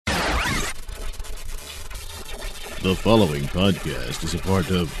The following podcast is a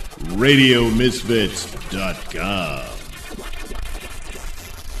part of RadioMisfits.com.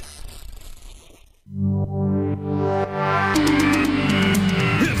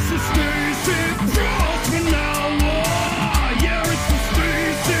 It's the Stacey Prussman Hour. Yeah, it's the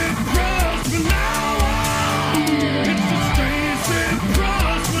Stacey Prussman Hour. It's the Stacey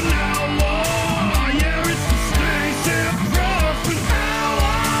Prussman Hour. Yeah, it's the Stacey Prussman Hour.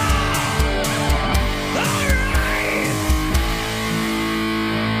 All right.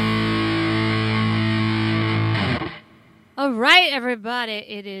 All right, everybody.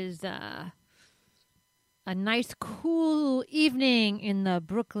 It is a nice, cool evening in the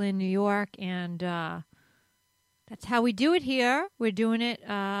Brooklyn, New York, and that's how we do it here. We're doing it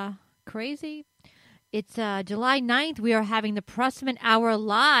crazy. It's July 9th. We are having the Prussman Hour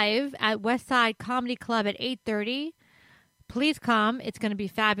live at Westside Comedy Club at 8:30. Please come. It's going to be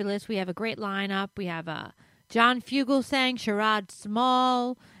fabulous. We have a great lineup. We have John Fugelsang, Sherrod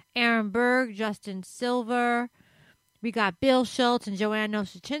Small, Aaron Berg, Justin Silver. We got Bill Schultz and Joanne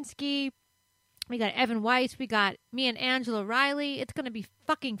Noshachinsky. We got Evan Weiss. We got me and Angela Riley. It's going to be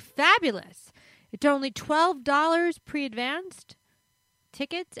fucking fabulous. It's only $12 pre-advanced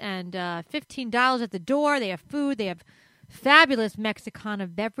tickets and $15 at the door. They have food. They have fabulous Mexicana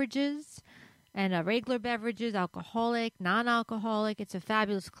beverages and regular beverages, alcoholic, non-alcoholic. It's a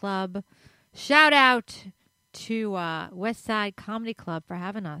fabulous club. Shout out to Westside Comedy Club for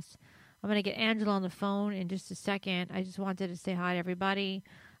having us. I'm going to get Angela on the phone in just a second. I just wanted to say hi to everybody.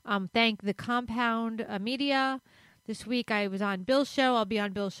 Thank the Compound Media. This week I was on Bill's show. I'll be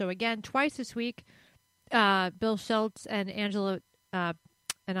on Bill's show again twice this week. Bill Schultz and Angela Bill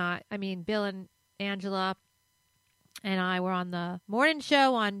and Angela and I were on the morning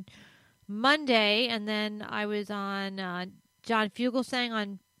show on Monday, and then I was on John Fugelsang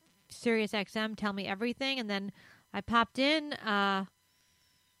on Sirius XM, Tell Me Everything, and then I popped in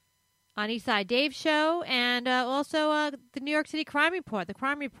on Eastside Dave's show, and also the New York City Crime Report, the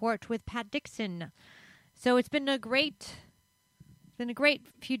Crime Report with Pat Dixon. So it's been a great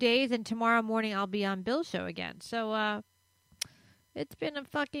few days, and tomorrow morning I'll be on Bill's show again. So it's been a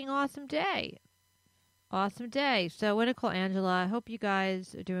fucking awesome day. Awesome day. So I want to call Angela. I hope you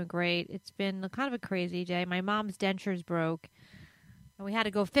guys are doing great. It's been kind of a crazy day. My mom's dentures broke, and we had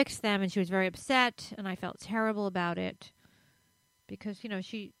to go fix them, and she was very upset, and I felt terrible about it because,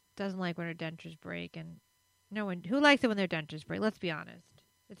 she doesn't like when her dentures break, and no one who likes it when their dentures break. Let's be honest,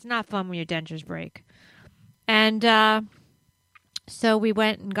 it's not fun when your dentures break. And so we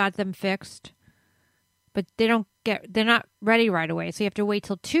went and got them fixed, but they're not ready right away, so you have to wait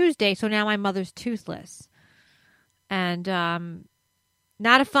till Tuesday. So now my mother's toothless, and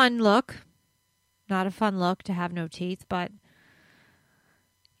not a fun look to have no teeth. But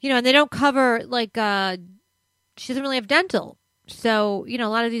and they don't cover she doesn't really have dental. So, a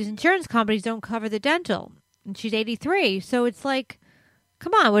lot of these insurance companies don't cover the dental. And she's 83. So it's like,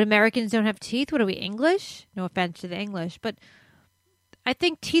 come on, what, Americans don't have teeth? What are we, English? No offense to the English. But I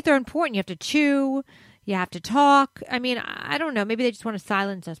think teeth are important. You have to chew. You have to talk. I mean, I don't know. Maybe they just want to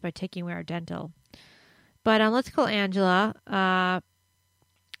silence us by taking away our dental. But let's call Angela. I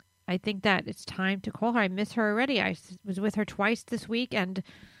think that it's time to call her. I miss her already. I was with her twice this week, and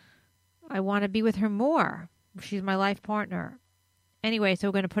I want to be with her more. She's my life partner. Anyway, so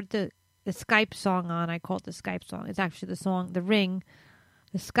we're going to put the Skype song on. I call it the Skype song. It's actually the song, the ring,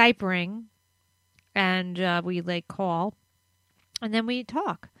 the Skype ring. And we call. And then we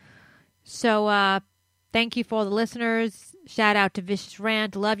talk. So thank you for all the listeners. Shout out to Vicious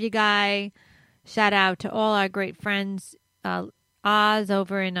Rant. Love you, guy. Shout out to all our great friends. Oz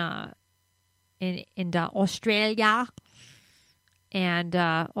over in Australia. And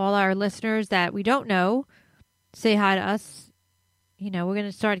all our listeners that we don't know. Say hi to us. We're going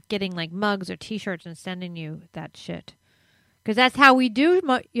to start getting mugs or T-shirts and sending you that shit. Because that's how we do,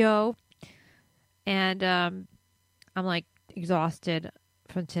 yo. And I'm exhausted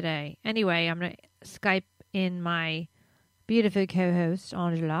from today. Anyway, I'm going to Skype in my beautiful co-host,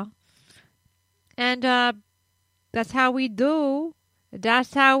 Angela. And that's how we do.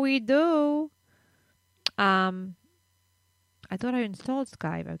 That's how we do. I thought I installed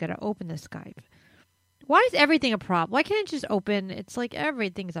Skype. I've got to open the Skype. Why is everything a problem? Why can't it just open? It's like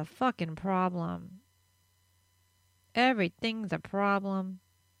everything's a fucking problem. Everything's a problem.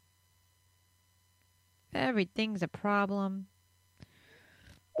 Everything's a problem.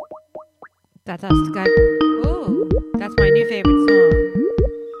 That's us, Skype. Ooh, that's my new favorite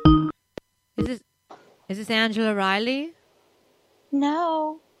song. Is this Angela Riley?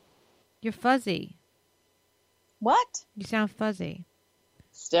 No. You're fuzzy. What? You sound fuzzy.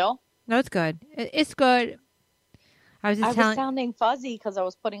 Still? No, it's good. It's good. I was just I was telling. sounding fuzzy because I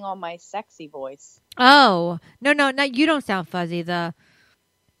was putting on my sexy voice. Oh no! You don't sound fuzzy. The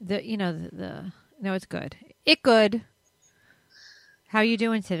no, it's good. It good. How you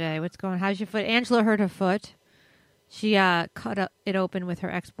doing today? What's going? How's your foot? Angela hurt her foot. She cut it open with her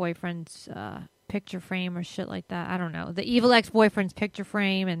ex-boyfriend's picture frame or shit like that. I don't know. The evil ex-boyfriend's picture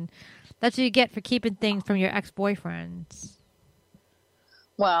frame, and that's what you get for keeping things from your ex-boyfriends.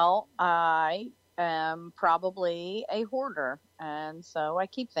 Well, I am probably a hoarder, and so I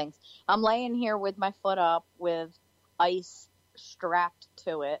keep things. I'm laying here with my foot up with ice strapped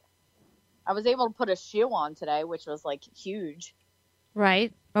to it. I was able to put a shoe on today, which was like huge.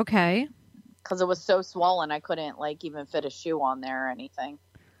 Right. Okay. Because it was so swollen, I couldn't like even fit a shoe on there or anything.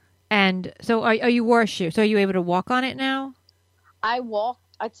 And so, are you wore a shoe? So, are you able to walk on it now? I walked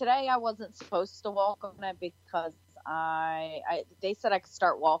today. I wasn't supposed to walk on it because they said I could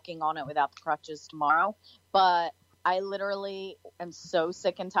start walking on it without the crutches tomorrow. But I literally am so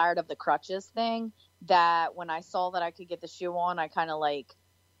sick and tired of the crutches thing that when I saw that I could get the shoe on, I kind of like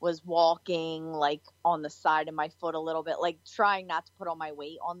was walking like on the side of my foot a little bit, like trying not to put all my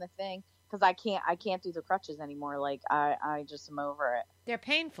weight on the thing. Because I can't do the crutches anymore. Like I just am over it. They're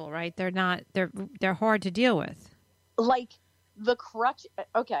painful, right? They're hard to deal with. Like the crutch.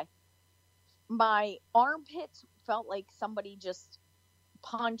 Okay, my armpits felt like somebody just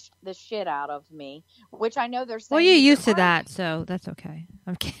punched the shit out of me. Which I know they're saying. Well, you're used to that, so that's okay.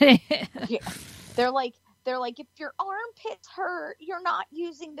 I'm kidding. Yeah. They're like, if your armpits hurt, you're not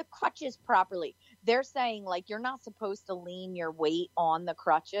using the crutches properly. They're saying like you're not supposed to lean your weight on the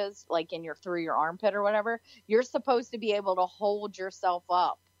crutches, like through your armpit or whatever. You're supposed to be able to hold yourself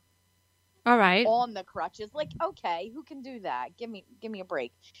up. All right. On the crutches. Like, okay, who can do that? Give me a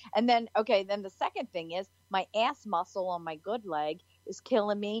break. And then then the second thing is my ass muscle on my good leg is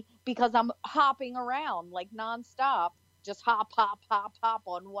killing me because I'm hopping around like nonstop, just hop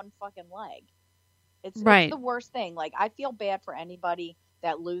on one fucking leg. It's the worst thing. Like, I feel bad for anybody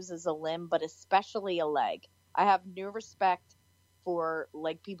that loses a limb, but especially a leg. I have no respect for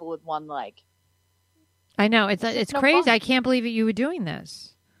like people with one leg. I know it's crazy. Fun. I can't believe you were doing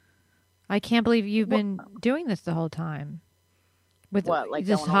this. I can't believe you've been doing this the whole time. With what, like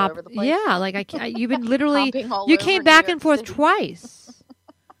just going all over the place? Yeah, like you've been literally. You came back and forth twice.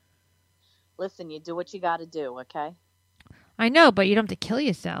 Listen, you do what you got to do, okay? I know, but you don't have to kill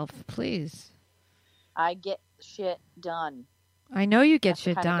yourself, please. I get shit done. I know you get That's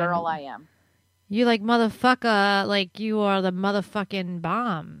shit the kind done. Of girl I am. You like motherfucker, like you are the motherfucking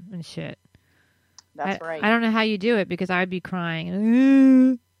bomb and shit. That's right. I don't know how you do it because I'd be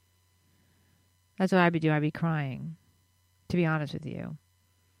crying. That's what I'd be doing. I'd be crying. To be honest with you,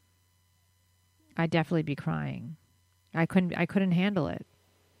 I'd definitely be crying. I couldn't handle it.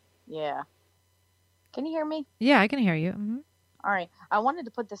 Yeah. Can you hear me? Yeah, I can hear you. Mm-hmm. All right. I wanted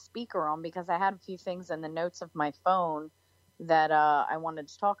to put the speaker on because I had a few things in the notes of my phone that I wanted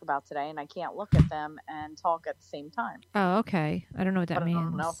to talk about today, and I can't look at them and talk at the same time. Oh, okay. I don't know what that means. I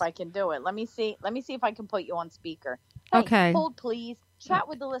don't know if I can do it. Let me see if I can put you on speaker. Hey, okay. Hold, please. Chat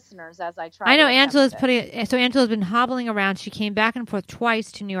with the listeners as I try. I know Angela's Angela's been hobbling around. She came back and forth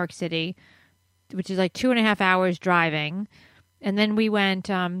twice to New York City, which is like 2.5 hours driving, and then we went.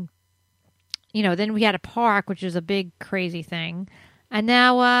 Then we had a park, which was a big crazy thing, and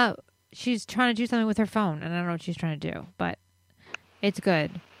now she's trying to do something with her phone, and I don't know what she's trying to do, but it's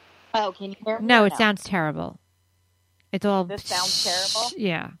good. Oh, can you hear me? No, it sounds terrible. It's all. This sounds terrible.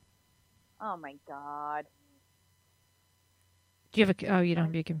 Yeah. Oh my God. Do you have a? Oh, you don't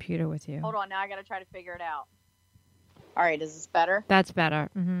have your computer with you. Hold on, now I got to try to figure it out. All right, is this better? That's better.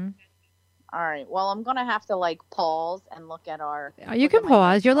 Mm-hmm. All right. Well, I'm gonna have to like pause and look at our. You can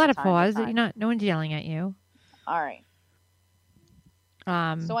pause. You're allowed to pause. You're not. No one's yelling at you. All right.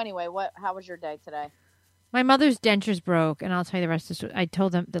 So anyway, how was your day today? My mother's dentures broke, and I'll tell you the rest of this. I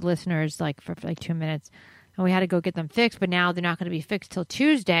told them the listeners for 2 minutes, and we had to go get them fixed. But now they're not going to be fixed till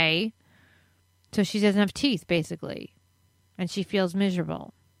Tuesday, so she doesn't have teeth basically, and she feels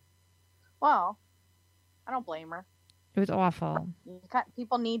miserable. Well, I don't blame her. It was awful.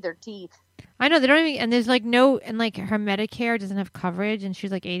 People need their teeth. I know they don't even, and there's like no, and like her Medicare doesn't have coverage, and she's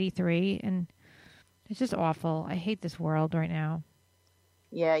like 83, and it's just awful. I hate this world right now.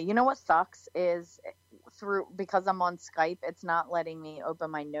 Yeah, you know what sucks is because I'm on Skype, it's not letting me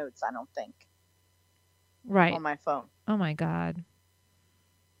open my notes. I don't think. Right. On my phone. Oh my God.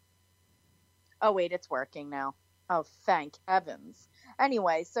 Oh wait, it's working now. Oh, thank heavens.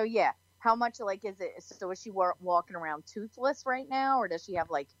 Anyway, so yeah. How much, like, is it? So is she walking around toothless right now, or does she have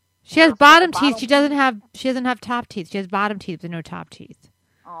like? She has bottom teeth. She doesn't have top teeth. She has bottom teeth, but no top teeth.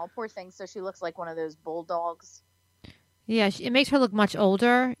 Oh, poor thing. So she looks like one of those bulldogs. Yeah, it makes her look much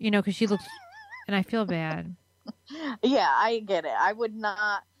older, because she looks, and I feel bad. Yeah, I get it. I would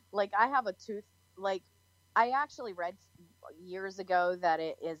not, like, I have a tooth, like, I actually read years ago that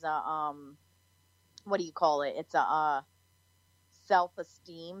it is a, what do you call it? It's a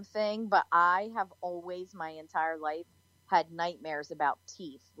self-esteem thing, but I have always, my entire life, had nightmares about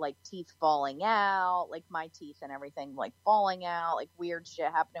teeth, like teeth falling out, like my teeth and everything, like falling out, like weird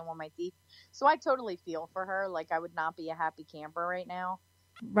shit happening with my teeth. So I totally feel for her. Like, I would not be a happy camper right now.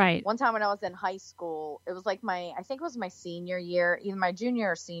 Right. One time when I was in high school, it was like I think it was my senior year, either my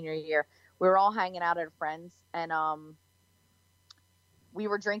junior or senior year. We were all hanging out at a friend's, and we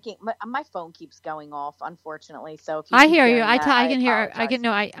were drinking. My phone keeps going off, unfortunately. So if you I keep hear you. hearing that, I can hear. I apologize. can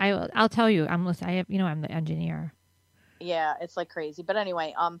know. I'll tell you. I'm listening. I'm the engineer. Yeah, it's like crazy. But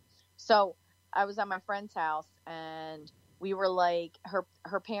anyway, so I was at my friend's house, and we were like,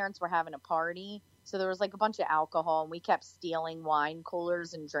 her parents were having a party, so there was like a bunch of alcohol, and we kept stealing wine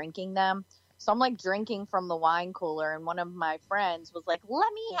coolers and drinking them. So I'm like drinking from the wine cooler, and one of my friends was like,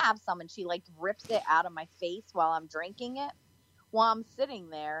 "Let me have some," and she like rips it out of my face while I'm drinking it. While I'm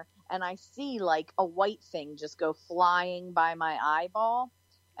sitting there, and I see like a white thing just go flying by my eyeball,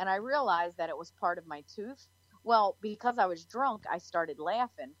 and I realized that it was part of my tooth. Well, because I was drunk, I started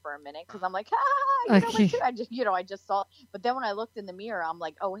laughing for a minute because I'm like, my tooth. I just saw. But then when I looked in the mirror, I'm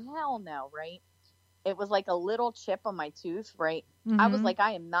like, oh hell no, right? It was like a little chip on my tooth, right? Mm-hmm. I was like,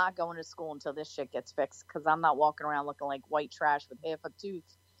 I am not going to school until this shit gets fixed because I'm not walking around looking like white trash with half a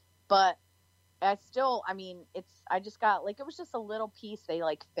tooth. But I just got like, it was just a little piece they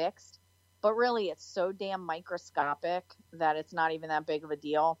like fixed, but really it's so damn microscopic that it's not even that big of a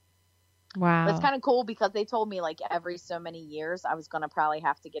deal. Wow. But it's kind of cool because they told me like every so many years I was going to probably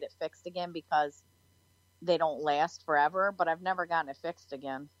have to get it fixed again because they don't last forever, but I've never gotten it fixed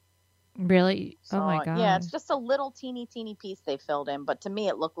again. Really? So, oh my God. Yeah, it's just a little teeny piece they filled in, but to me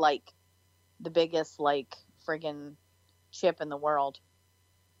it looked like the biggest like friggin' chip in the world.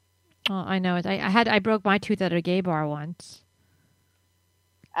 Oh, I know it. I broke my tooth at a gay bar once.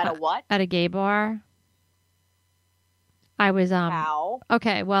 At a what? At a gay bar. I was How?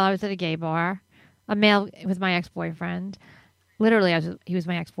 Okay, well, I was at a gay bar, a male with my ex-boyfriend. Literally, he was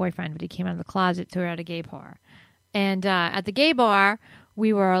my ex-boyfriend, but he came out of the closet, so we were at a gay bar. And at the gay bar,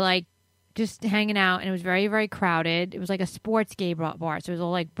 we were like just hanging out, and it was very, very crowded. It was like a sports gay bar, so it was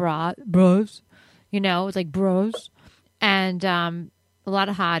all like bros, it was like bros, and a lot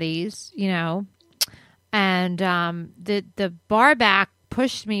of hotties, and the bar back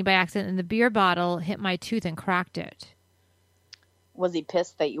pushed me by accident, and the beer bottle hit my tooth and cracked it. Was he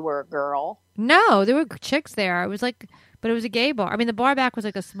pissed that you were a girl? No, there were chicks there. It was like, but it was a gay bar. I mean, the bar back was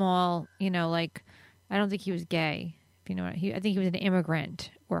like a small, like, I don't think he was gay. If you know what I think he was an immigrant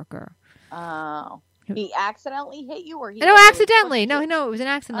worker. Oh, he accidentally hit you, or he? No, accidentally. No, it was an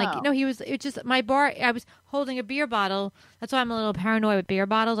accident. Oh. Like, he was. It just my bar. I was holding a beer bottle. That's why I'm a little paranoid with beer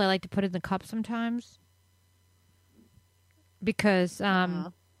bottles. I like to put it in the cup sometimes because,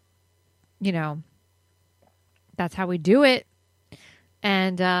 that's how we do it.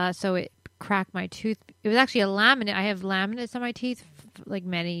 And so it cracked my tooth. It was actually a laminate. I have laminates on my teeth for like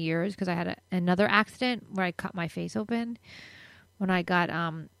many years because I had another accident where I cut my face open when I got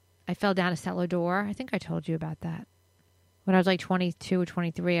I fell down a cellar door. I think I told you about that. When I was like 22 or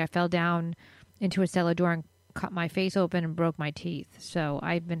 23, I fell down into a cellar door and cut my face open and broke my teeth. So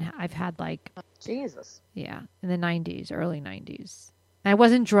I've had like Jesus. Yeah, in the 90s, early 90s. And I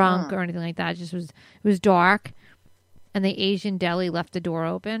wasn't drunk or anything like that. It was dark. And the Asian deli left the door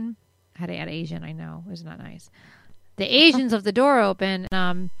open. I had to add Asian, I know. It was not nice. The Asians left the door open.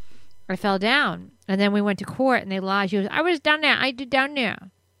 I fell down. And then we went to court, and they lied. She goes, I was down there. I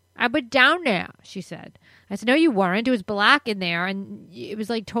was down there, she said. I said, no, you weren't. It was black in there, and it was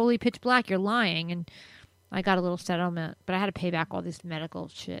like totally pitch black. You're lying. And I got a little settlement. But I had to pay back all this medical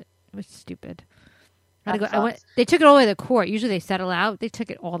shit. It was stupid. They took it all the way to the court. Usually they settle out. They took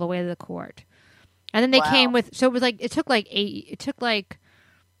it all the way to the court. And then they came with, so it was like, it took like a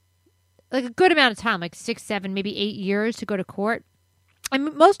good amount of time, like 6, 7, maybe 8 years to go to court.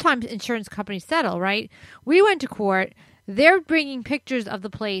 And most times insurance companies settle, right? We went to court. They're bringing pictures of the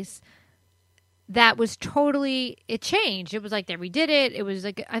place that was totally, it changed. It was like they redid it. It was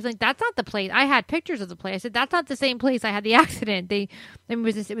like, I was like, that's not the place. I had pictures of the place. I said, that's not the same place I had the accident. It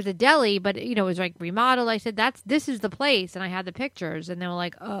was a deli, but it was like remodeled. I said, this is the place. And I had the pictures, and they were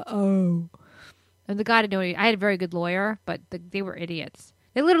like, oh. And the guy didn't know. I had a very good lawyer, but they were idiots.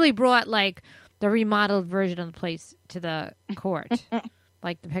 They literally brought like the remodeled version of the place to the court.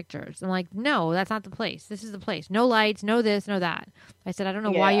 like the pictures. I'm like, no, that's not the place. This is the place. No lights, no this, no that. I said, I don't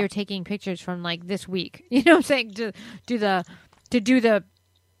know why you're taking pictures from like this week. You know what I'm saying? To do the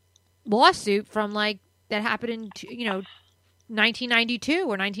lawsuit from like that happened in 1992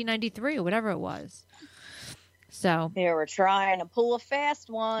 or 1993 or whatever it was. So they were trying to pull a fast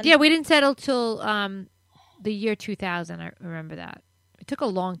one. Yeah, we didn't settle till the year 2000. I remember that. It took a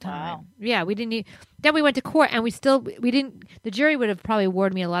long time. Wow. Yeah, we didn't. Then we went to court, and we didn't. The jury would have probably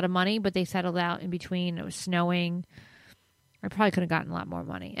awarded me a lot of money, but they settled out in between. It was snowing. I probably could have gotten a lot more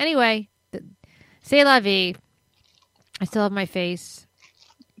money. Anyway, c'est la vie. I still have my face.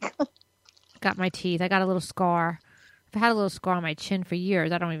 Got my teeth. I got a little scar. I've had a little scar on my chin for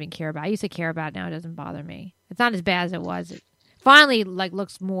years. I don't even care about it. I used to care about it. Now it doesn't bother me. It's not as bad as it was. It finally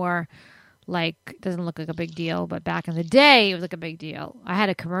looks more like, doesn't look like a big deal. But back in the day, it was like a big deal. I had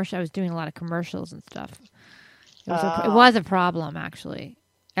a commercial. I was doing a lot of commercials and stuff. It was a problem, actually,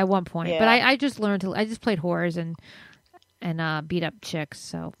 at one point. Yeah. But I just learned I just played whores and beat up chicks.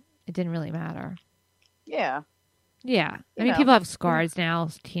 So it didn't really matter. Yeah. Yeah. I mean, people have scars now,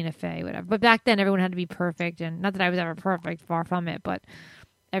 Tina Fey, whatever. But back then, everyone had to be perfect. And not that I was ever perfect, far from it. But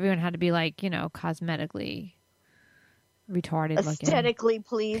everyone had to be like, cosmetically retarded Aesthetically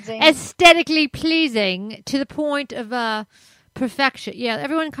pleasing. Aesthetically pleasing to the point of perfection. Yeah,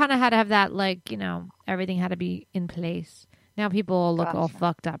 everyone kind of had to have that, everything had to be in place. Now people all look all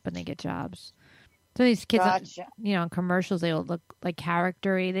fucked up when they get jobs. So these kids, in commercials, they all look like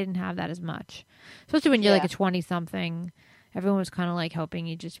character-y. They didn't have that as much. Especially when you're like a 20-something. Everyone was kind of like hoping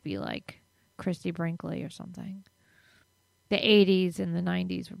you'd just be like Christy Brinkley or something. The 80s and the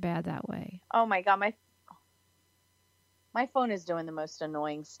 90s were bad that way. Oh my God, my phone is doing the most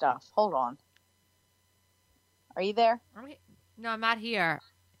annoying stuff. Hold on. Are you there? No, I'm not here.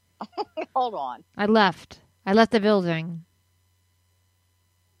 Hold on. I left the building.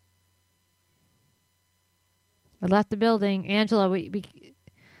 Angela,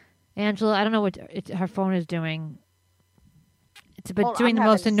 Angela, I don't know what her phone is doing. It's doing the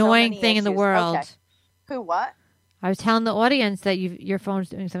most annoying thing in the world. Okay. Who, what? I was telling the audience that your phone's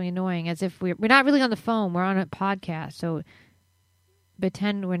doing something annoying, as if we're not really on the phone. We're on a podcast, so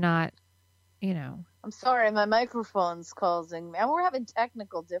pretend we're not, I'm sorry, my microphone's causing me. And we're having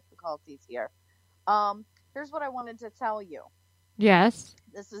technical difficulties here. Here's what I wanted to tell you. Yes.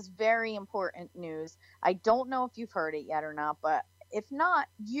 This is very important news. I don't know if you've heard it yet or not, but if not,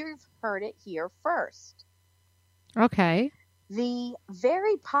 you've heard it here first. Okay. The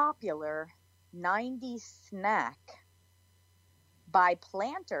very popular 90s snack by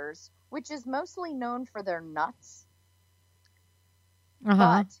Planters, which is mostly known for their nuts,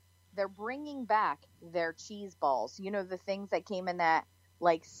 but they're bringing back their cheese balls. You know, the things that came in that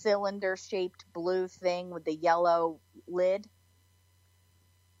like cylinder-shaped blue thing with the yellow lid?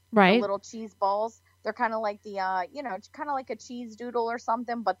 Right. The little cheese balls. They're kind of like the, kind of like a cheese doodle or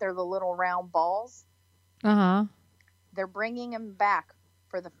something, but they're the little round balls. Uh-huh. They're bringing them back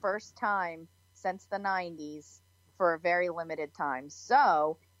for the first time since the 90s for a very limited time.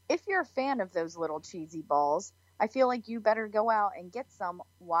 So, if you're a fan of those little cheesy balls, I feel like you better go out and get some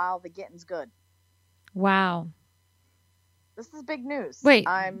while the getting's good. Wow. This is big news. Wait,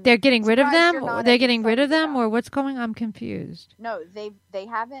 they're getting rid of them? They're getting rid of them, or what's going on? I'm confused. No, they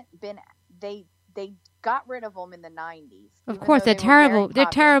haven't been. They got rid of them in the 90s. Of course, they're terrible. They're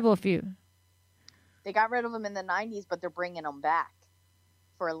terrible for you. They got rid of them in the 90s, but they're bringing them back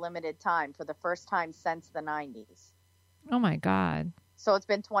for a limited time, for the first time since the 90s. Oh my God. So it's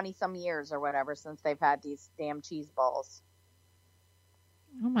been 20 some years or whatever since they've had these damn cheese balls.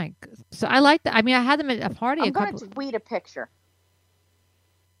 Oh my God. So I like that. I mean, I had them at a party. I'm going to tweet a picture.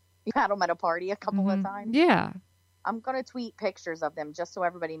 You had them at a party a couple of times? Yeah. I'm going to tweet pictures of them just so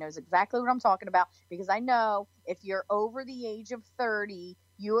everybody knows exactly what I'm talking about, because I know if you're over the age of 30,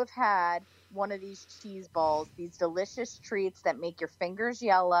 you have had one of these cheese balls, these delicious treats that make your fingers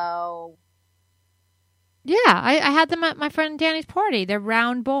yellow. Yeah, I had them at my friend Danny's party. They're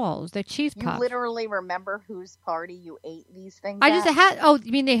round balls. They're cheese puffs. You literally remember whose party you ate these things I at? just had,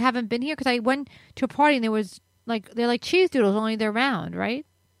 you mean they haven't been here? Because I went to a party and there was they're like cheese doodles, only they're round, right?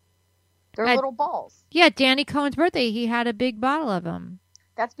 They're little balls. Yeah, Danny Cohen's birthday, he had a big bottle of them.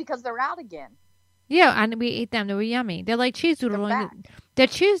 That's because they're out again. Yeah, and we ate them. They were yummy. They're like cheese doodles. They're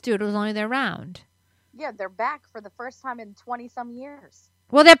cheese doodles, only they're round. Yeah, they're back for the first time in 20-some years.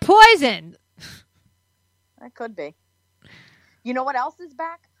 Well, they're poison. That could be. You know what else is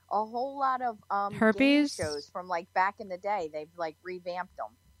back? A whole lot of herpes game shows from like back in the day. They've like revamped them.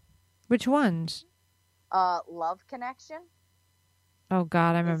 Which ones? Love Connection. Oh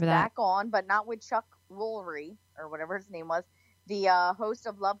God, I remember that. Back on, but not with Chuck Woolery or whatever his name was. The host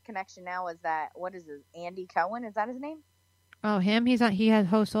of Love Connection now is what is it? Andy Cohen? Is that his name? Oh, him? He has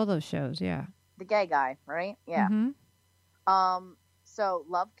hosts all those shows, yeah. The gay guy, right? Yeah. Mm-hmm. So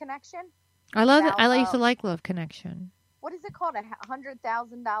Love Connection? I love it. I used to like Love Connection. What is it called? A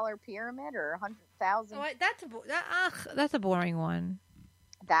 $100,000 pyramid or 100,000? Oh, that's a boring one.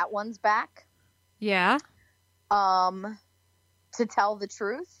 That one's back. Yeah. To Tell the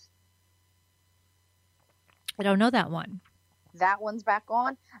Truth. I don't know that one. That one's back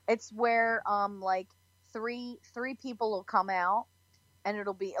on. It's where like three people will come out, and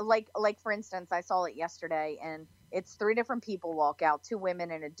it'll be like for instance, I saw it yesterday, and it's 3 different people walk out, 2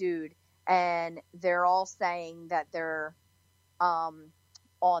 women and a dude, and they're all saying that they're on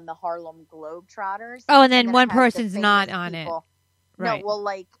the Harlem Globetrotters. Oh, and then one person's not on it. Right. No, well,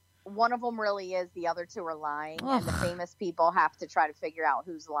 like one of them really is. The other 2 are lying, and the famous people have to try to figure out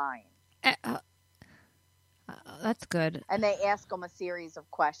who's lying. That's good. And they ask them a series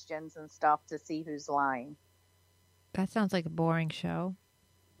of questions and stuff to see who's lying. That sounds like a boring show.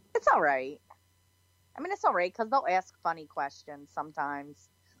 It's all right. I mean, it's all right because they'll ask funny questions sometimes,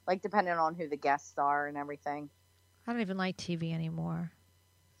 like depending on who the guests are and everything. I don't even like TV anymore.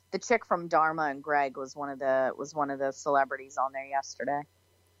 The chick from Dharma and Greg was one of the celebrities on there yesterday.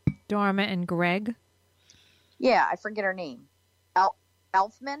 Dharma and Greg? Yeah, I forget her name.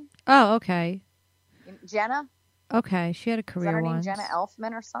 Elfman? Oh, okay. Jenna? Okay, she had a career once. Is that her name, Jenna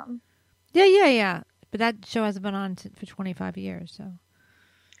Elfman or something? Yeah. But that show hasn't been on for 25 years, so.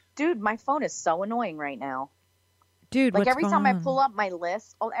 Dude, my phone is so annoying right now. Dude, like what's every going time on? I pull up my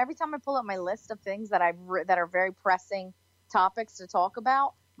list, of things that that are very pressing topics to talk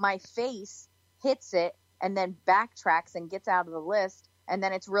about, my face hits it and then backtracks and gets out of the list, and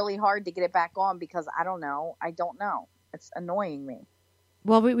then it's really hard to get it back on because I don't know. It's annoying me.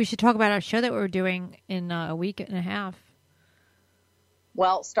 Well, we should talk about our show that we're doing in a week and a half.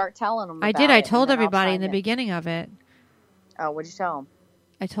 Well, start telling them. I did. I told everybody in the beginning of it. Oh, what'd you tell them?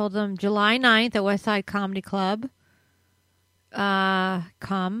 I told them July 9th at West Side Comedy Club.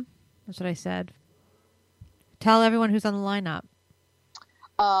 Come. That's what I said. Tell everyone who's on the lineup.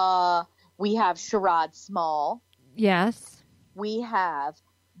 We have Sherrod Small. Yes. We have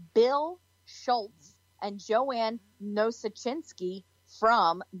Bill Schultz and Joanne Nosachinski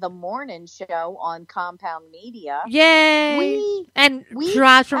from The Morning Show on Compound Media. Yay! And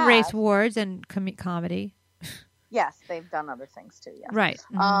Sherrod from Race Wars and comedy. Yes, they've done other things too. Yes. Right.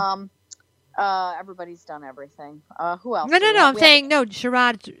 Mm-hmm. Everybody's done everything. Who else? No. I'm saying no.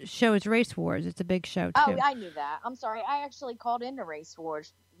 Sherrod's show is Race Wars. It's a big show too. Oh, I knew that. I'm sorry. I actually called into Race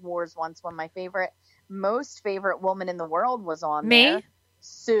Wars once when my most favorite woman in the world was on there. Me?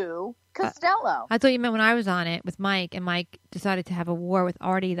 Sue Costello. I thought you meant when I was on it with Mike, and Mike decided to have a war with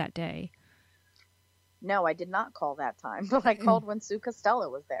Artie that day. No, I did not call that time, but I called when Sue Costello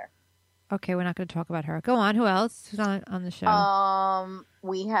was there. Okay, we're not going to talk about her. Go on. Who else? Who's on the show?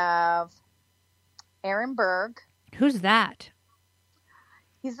 We have Aaron Berg. Who's that?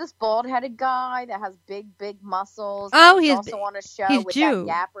 He's this bald-headed guy that has big muscles. Oh, he's also on a show with Jew.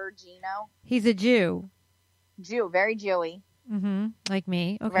 that yapper Gino. He's a Jew. Very Jewy. Mm-hmm. Like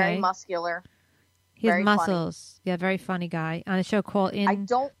me. Okay. Very muscular. He has very muscles. Funny. Yeah, very funny guy. On a show called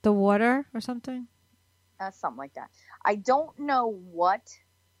the Water or something? Something like that. I don't know what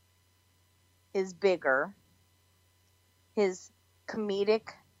is bigger, his comedic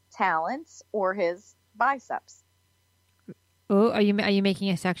talents or his biceps. Oh, are you making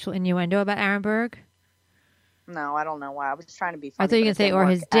a sexual innuendo about Aaron Berg? No, I don't know why. I was trying to be funny. I thought you were going to say, or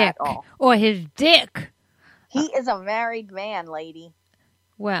his dick. Or his dick. He is a married man, lady.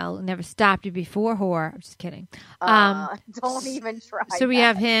 Well, never stopped you before, whore. I'm just kidding. Don't even try. So we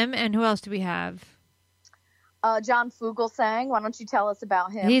have him, and who else do we have? John Fugelsang. Why don't you tell us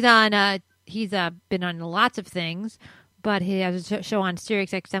about him? He's on. He's been on lots of things, but he has a show on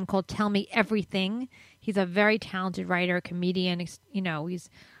Sirius XM called "Tell Me Everything." He's a very talented writer, comedian. You know, he's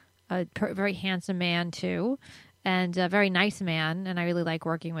a very handsome man too, and a very nice man. And I really like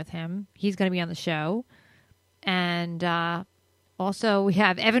working with him. He's going to be on the show, and also we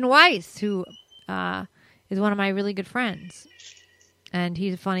have Evan Weiss, who is one of my really good friends, and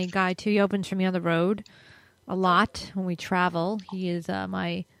he's a funny guy too. He opens for me on the road a lot when we travel. He is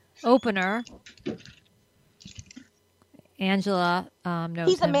my opener. Angela knows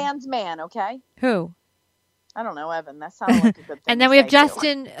He's him. a man's man, okay? Who? I don't know, Evan. That sounds like a good thing. And then we have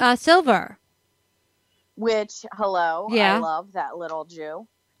Justin Silver. Which, hello, yeah. I love that little Jew.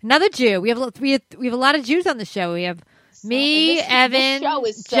 Another Jew. We have a lot of Jews on the show. We have me, Evan, this show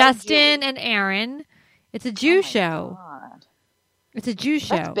is so Justin, Jewy. and Aaron. It's a Jew show. God. It's a Jew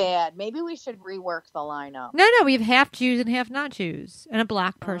show. That's bad. Maybe we should rework the lineup. No, we have half Jews and half not Jews, and a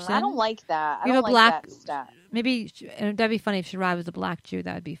black person. I don't like that. I We don't have a like black- that stat. Maybe and that'd be funny if Sharad was a black Jew.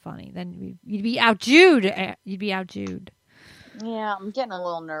 That would be funny. Then you'd be out Jewed. You'd be out Jewed. Yeah, I'm getting a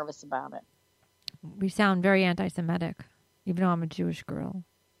little nervous about it. We sound very anti-Semitic, even though I'm a Jewish girl.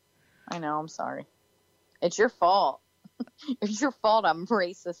 I know. I'm sorry. It's your fault. It's your fault. I'm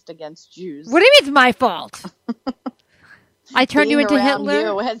racist against Jews. What do you mean it's my fault? I turned you Being into around Hitler.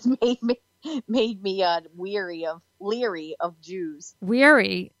 You has made me leery of Jews.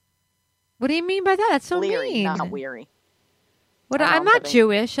 Weary. What do you mean by that? That's so Leery, mean. not weary. What? I know, I'm not kidding.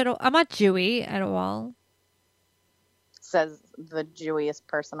 Jewish. I'm not Jewy at all. Says the Jewiest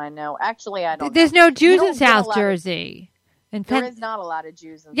person I know. Actually, I don't. There's know. no Jews don't in get a South lot of- Jersey. In There Penn- is not a lot of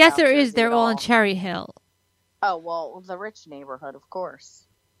Jews in yes, South there is. Jersey They're at all in Cherry Hill. Oh, well, the rich neighborhood, of course.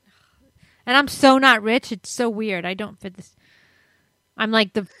 And I'm so not rich. It's so weird. I don't fit this. I'm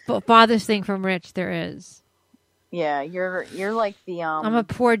like the farthest thing from rich there is. Yeah, you're like the I'm a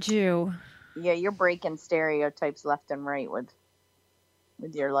poor Jew. Yeah, you're breaking stereotypes left and right with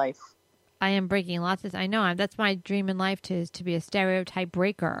your life. I am breaking lots of. I know. That's my dream in life is to be a stereotype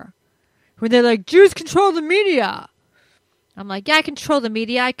breaker. Where they're like, Jews control the media. I'm like, yeah, I control the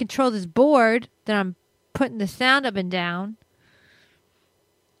media. I control this board that I'm putting the sound up and down.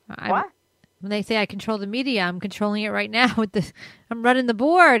 What? When they say I control the media, I'm controlling it right now with the. I'm running the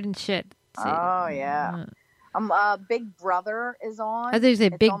board and shit. See? Oh yeah. Big Brother is on. I think it's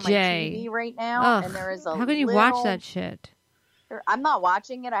It's Big on my J. TV right now, Ugh, and there is a. how can you little, watch that shit? I'm not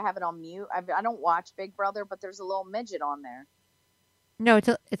watching it. I have it on mute. I don't watch Big Brother, but there's a little midget on there. No,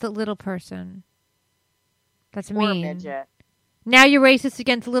 it's a little person. That's Or mean. midget. Now you're racist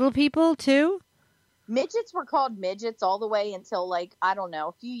against little people too? Midgets were called midgets all the way until, like, I don't know,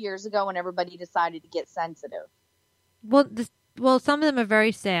 a few years ago when everybody decided to get sensitive. Well, some of them are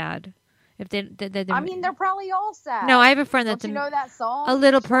very sad. If they I mean, they're probably all sad. no, I have a friend Don't that's you know that song? a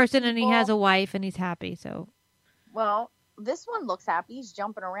little Short person and he people? has a wife and he's happy. So Well, this one looks happy. He's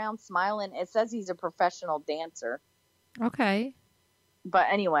jumping around, smiling. It says he's a professional dancer. okay. But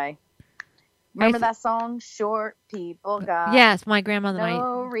anyway, remember that song, Short People Got Yes, my grandmother.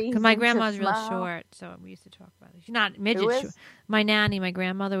 No Reason my to grandmother's real Smile. short, so we used to talk about it. She's not midget. Who is? Short. My nanny, my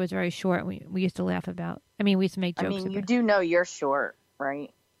grandmother, was very short. We used to laugh about. I mean, we used to make I jokes. mean, about you do know you're short,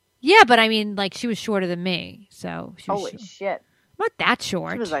 right? Yeah, but I mean, like she was shorter than me, so she was Holy short. shit. I'm not that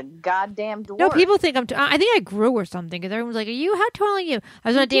short. She was a goddamn dwarf. No, people think I'm. I think I grew or something because everyone's like, "Are you? How tall are you?" I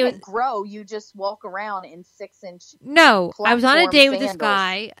was on You a date didn't with. grow. You just walk around in 6-inch. No, I was on a platform date with this sandals.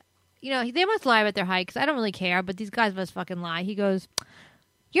 guy. You know, they must lie about their height because I don't really care, but these guys must fucking lie. He goes,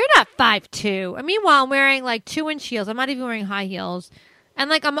 "You're not 5'2". And meanwhile, I'm wearing like 2-inch heels. I'm not even wearing high heels, and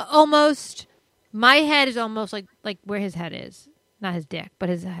like I'm almost. My head is almost like where his head is, not his dick, but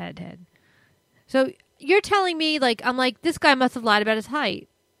his head. So you're telling me like I'm like this guy must have lied about his height.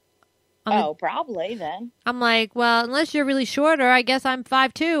 Probably then. I'm like, well, unless you're really shorter, I guess I'm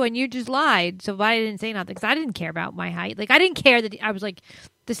 5'2", and you just lied. So why I didn't say nothing? Because I didn't care about my height. Like I didn't care that I was like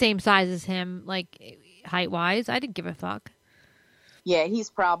the same size as him, like height wise. I didn't give a fuck. Yeah, he's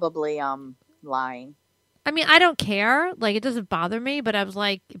probably lying. I mean, I don't care. Like it doesn't bother me. But I was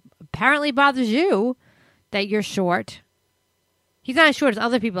like, apparently it bothers you that you're short. He's not as short as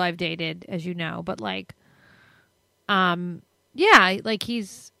other people I've dated, as you know. But like, yeah, like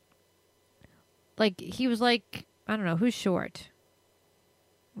he's. Like, he was like, I don't know, who's short?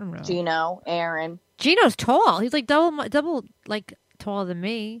 I don't know. Gino, Aaron. Gino's tall. He's like double, like, taller than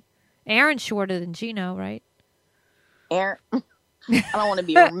me. Aaron's shorter than Gino, right? Aaron. I don't want to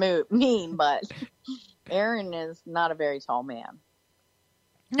be mean, but Aaron is not a very tall man.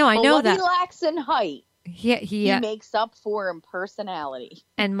 No, I But know what that. he lacks in height, He he makes up for in personality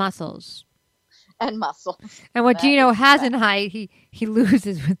and muscles. and muscles. And what That Gino is has fact. in height, he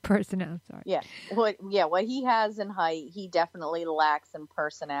loses with personality. Sorry. Yeah. What he has in height, he definitely lacks in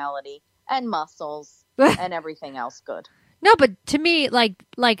personality and muscles and everything else good. No, but to me, like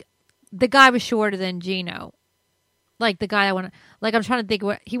the guy was shorter than Gino. Like the guy I want to, like I'm trying to think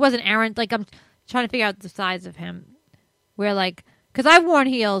what he wasn't Aaron. Like I'm trying to figure out the size of him. Where like, because I've worn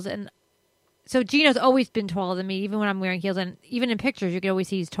heels and so Gino's always been taller than me, even when I'm wearing heels, and even in pictures you can always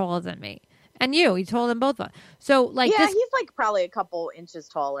see he's taller than me. And he's taller than both of us. So like Yeah, this, he's like probably a couple inches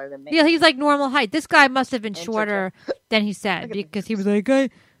taller than me. yeah, he's like normal height. This guy must have been Inch or shorter than he said Look at because he was like,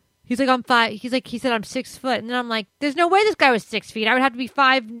 he's like I'm 5. He's like he said I'm 6 foot, and then I'm like, there's no way this guy was 6 feet. I would have to be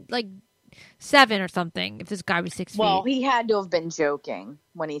 5, like 7 or something if this guy was 6 Well, feet. he had to have been joking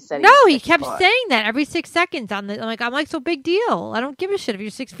when he said. No, was he 6 kept foot. saying that every 6 seconds on the. I'm like, so big deal. I don't give a shit if you're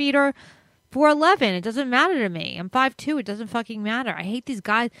 6 feet or 4'11". It doesn't matter to me. I'm 5'2". It doesn't fucking matter. I hate these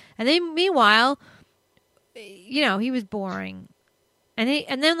guys. And then, meanwhile, he was boring.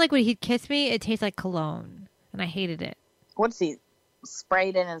 And then, like, when he'd kiss me, it tastes like cologne. And I hated it. What's he,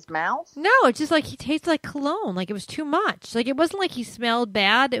 sprayed in his mouth? No, it's just like he tasted like cologne. Like, it was too much. Like, it wasn't like he smelled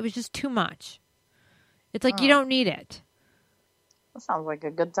bad. It was just too much. It's like you don't need it. That sounds like a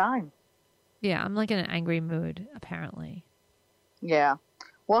good time. Yeah, I'm like in an angry mood, apparently. Yeah.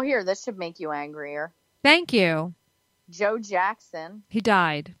 Well, here, this should make you angrier. Thank you. Joe Jackson. He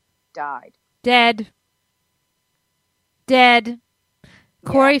died. Died. Dead.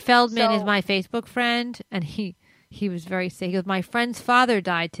 Corey Feldman is my Facebook friend, and he was very sick. He goes, my friend's father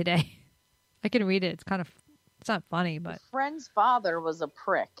died today. I can read it. It's not funny, but. Friend's father was a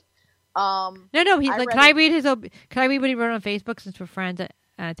prick. No, he's like, can I read what he wrote on Facebook since we're friends? And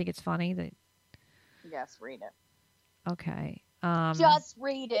I think it's funny that. Yes, read it. Okay. Just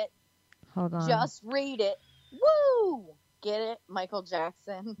read it. Hold on. Just read it. Woo! Get it? Michael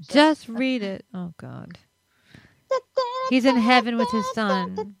Jackson. Just read it. Oh, God. He's in heaven with his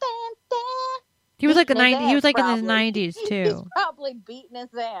son. He was like he was like in his 90s too. He's probably beating his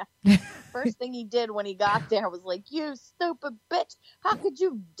ass. First thing he did when he got there was like, "You stupid bitch! How could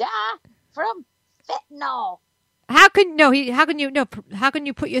you die from fentanyl?" How can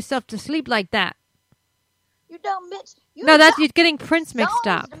you put yourself to sleep like that? You dumb bitch! You're getting Prince mixed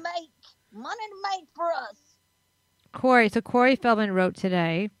up. To make money to make for us. Corey Feldman wrote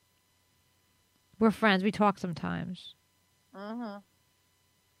today. We're friends. We talk sometimes. Mm-hmm.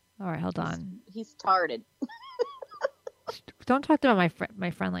 All right, hold on. He's tarded. Don't talk about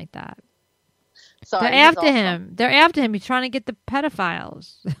my friend like that. Sorry, They're after him. They're after him. He's trying to get the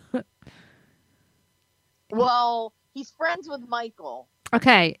pedophiles. Well, he's friends with Michael.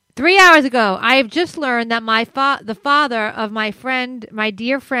 Okay, 3 hours ago, I have just learned that the father of my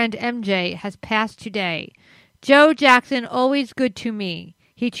dear friend MJ, has passed today. Joe Jackson, always good to me.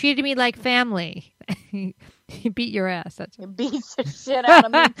 He treated me like family. He beat your ass. He beats the shit out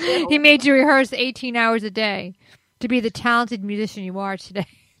of me, too. He made you rehearse 18 hours a day to be the talented musician you are today.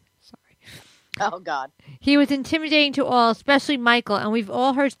 Sorry. Oh, God. He was intimidating to all, especially Michael, and we've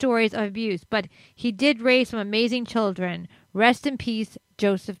all heard stories of abuse, but he did raise some amazing children. Rest in peace,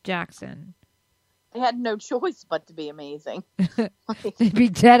 Joseph Jackson. They had no choice but to be amazing. They'd be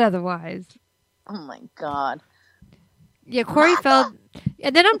dead otherwise. Oh, my God. Yeah, Corey Feldman.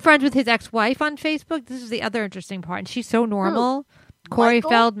 And then I'm friends with his ex-wife on Facebook. This is the other interesting part. And she's so normal. Who? Corey Michael?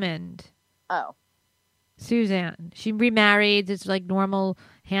 Feldman. Oh. Suzanne. She remarried this like normal,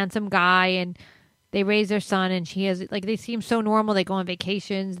 handsome guy, and they raise their son, and she has like they seem so normal. They go on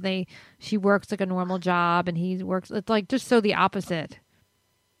vacations. She works like a normal job, and he works. It's like just so the opposite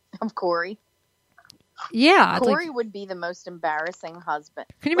Of Corey. Yeah, Corey would be the most embarrassing husband.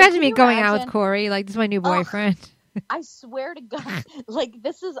 Can you imagine me going out with Corey? Like, this is my new boyfriend. I swear to God, like,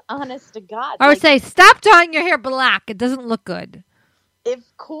 this is honest to God. I would say, stop dyeing your hair black. It doesn't look good. If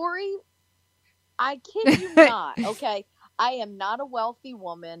Corey, I kid you not, okay? I am not a wealthy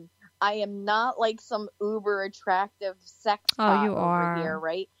woman. I am not like some uber attractive sex bot you are. over here,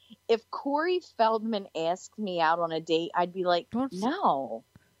 right? If Corey Feldman asked me out on a date, I'd be like, no.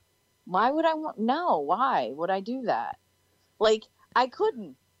 Why would I want? No, why would I do that? Like, I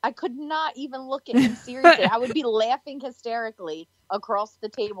couldn't. I could not even look at him seriously. I would be laughing hysterically across the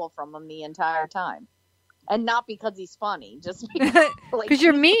table from him the entire time. And not because he's funny, just because like,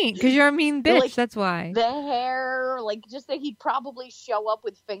 you're mean. Because you're a mean bitch. Like, that's why. The hair, like, just that he'd probably show up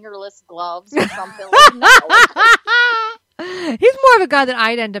with fingerless gloves or something. Like, no. He's more of a guy that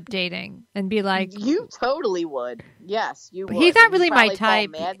I'd end up dating and be like, you totally would. Yes, you would. He's not really my fall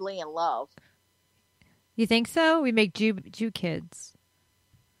type. Madly in love. You think so? We make Jew kids.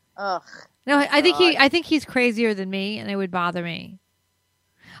 Ugh. No, I think he's crazier than me, and it would bother me.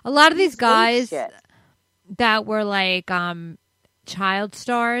 A lot of these guys that were like child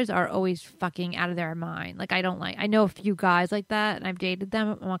stars are always fucking out of their mind. Like, I know a few guys like that, and I've dated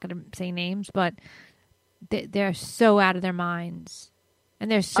them. I'm not going to say names, but they're so out of their minds,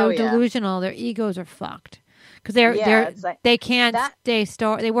 and they're so delusional. Their egos are fucked because they can't stay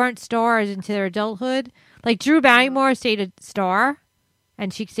star. They weren't stars into their adulthood. Like Drew Barrymore stayed a star.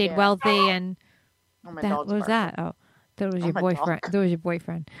 And she stayed wealthy, and what was that? Oh, that was your boyfriend. That was your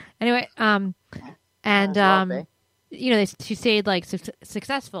boyfriend. Anyway, she stayed like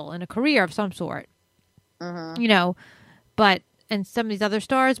successful in a career of some sort. Mm-hmm. You know, and some of these other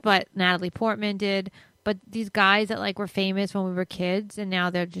stars, but Natalie Portman did. But these guys that like were famous when we were kids, and now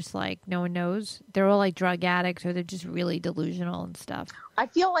they're just like no one knows. They're all like drug addicts, or they're just really delusional and stuff. I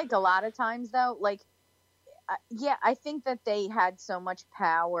feel like a lot of times though, like. yeah, I think that they had so much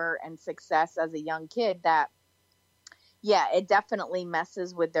power and success as a young kid that, yeah, it definitely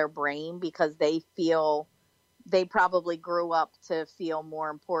messes with their brain because they probably grew up to feel more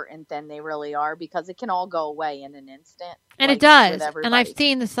important than they really are because it can all go away in an instant. And like, it does. with And everybody. I've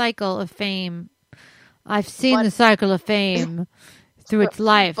seen the cycle of fame. I've seen the cycle of fame through its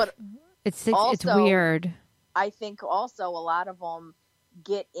life. But it's also, weird. I think also a lot of them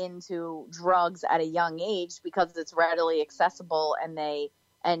get into drugs at a young age because it's readily accessible and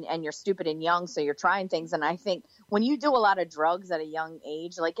and you're stupid and young, so you're trying things. And I think when you do a lot of drugs at a young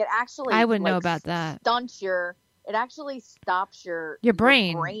age, like it actually, I wouldn't know about that. It actually stops your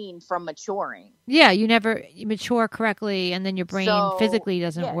brain from maturing. Yeah, you mature correctly, and then your brain physically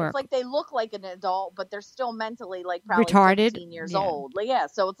doesn't work. It's like they look like an adult, but they're still mentally like probably retarded. 15 years old. Like, yeah,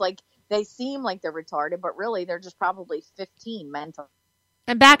 so it's like they seem like they're retarded, but really they're just probably 15 mentally.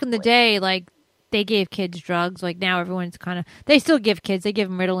 And back in the day, like, they gave kids drugs. Like, now everyone's kind of... They still give kids. They give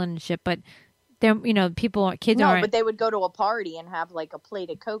them Ritalin and shit, but they're, kids aren't... No, but they would go to a party and have, like, a plate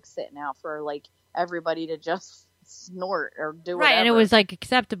of Coke sitting out for, like, everybody to just snort or do whatever. Right, and it was, like,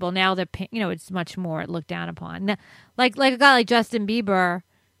 acceptable. Now they're, it's much more looked down upon. Now, like a guy like Justin Bieber,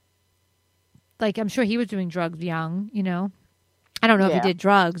 like, I'm sure he was doing drugs young, I don't know if he did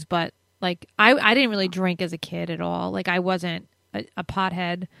drugs, but, like, I didn't really drink as a kid at all. Like, I wasn't a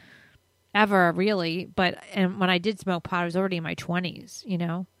pothead ever, really. And when I did smoke pot, I was already in my 20s,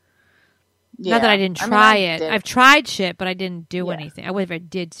 Not that I didn't try it. I've tried shit, but I didn't do anything. I never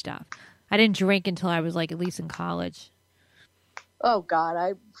did stuff. I didn't drink until I was, like, at least in college. Oh,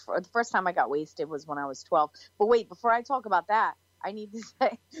 God. The first time I got wasted was when I was 12. But wait, before I talk about that, I need to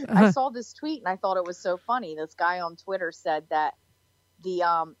say, I saw this tweet and I thought it was so funny. This guy on Twitter said that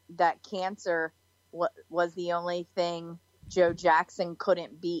that cancer was the only thing Joe Jackson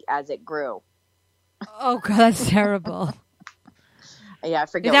couldn't beat as it grew. Oh, God, that's terrible. Yeah, I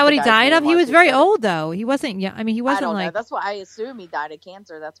forget. Is that what he died of? He was very old, though. He wasn't. Yeah, he wasn't. I don't know. That's why I assume he died of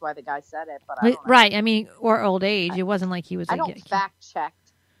cancer. That's why the guy said it. But I don't know. Right. Or old age. It wasn't like he was. I don't fact check.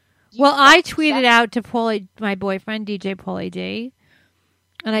 Well, I tweeted out to Paulie, my boyfriend, DJ Paulie D,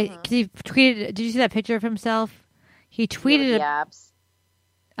 and cause he tweeted. Did you see that picture of himself? He tweeted the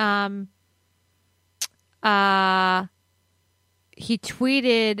abs. He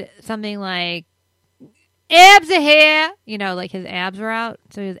tweeted something like, abs are here. Like his abs were out.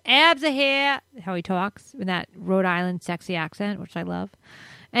 So his abs are here. How he talks in that Rhode Island sexy accent, which I love.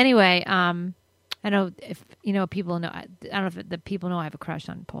 Anyway, I know if, people know, I don't know if the people know I have a crush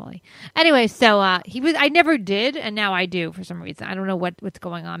on Paulie. Anyway, so I never did, and now I do for some reason. I don't know what's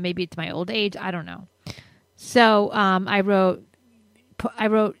going on. Maybe it's my old age. I don't know. So I wrote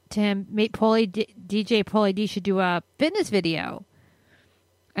to him, DJ Paulie D should do a fitness video.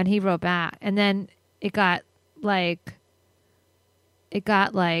 And he wrote back. And then it got like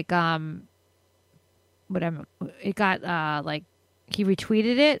whatever. It got like he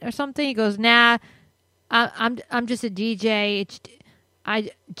retweeted it or something. He goes, "Nah, I'm just a DJ.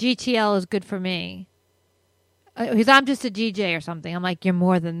 GTL is good for me." He's, "I'm just a DJ or something." I'm like, "You're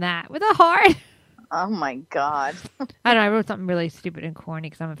more than that," with a heart. Oh my God. I don't know. I wrote something really stupid and corny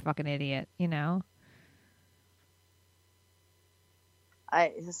because I'm a fucking idiot,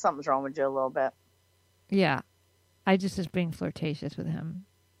 Something's wrong with you a little bit. Yeah. I just was being flirtatious with him.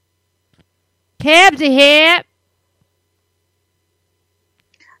 Cabs are here.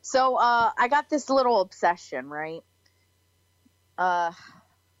 So I got this little obsession, right? I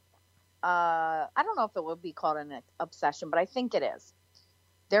don't know if it would be called an obsession, but I think it is.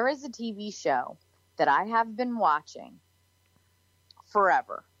 There is a TV show that I have been watching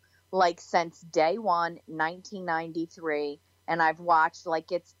forever, like since day one, 1993. And I've watched,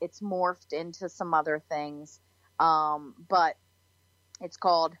 like, it's morphed into some other things. But it's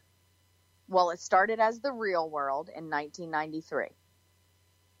called, it started as The Real World in 1993.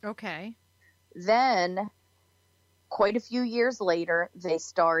 Okay. Then, quite a few years later, they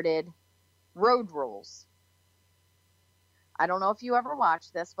started Road Rules. I don't know if you ever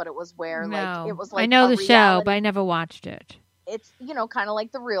watched this, but it was where, no. it was like I know the reality show, but I never watched it. It's, kind of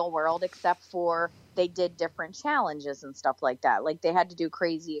like The Real World, except for they did different challenges and stuff like that. Like, they had to do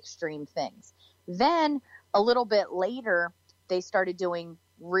crazy extreme things. Then, a little bit later, they started doing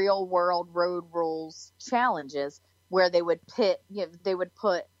Real World Road Rules challenges where they would put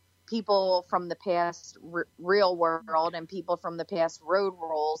people from the past real world and people from the past road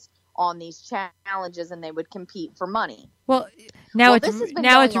rules on these challenges, and they would compete for money. Well, now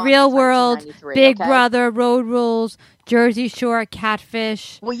it's Real World, Big Brother, Road Rules, Jersey Shore,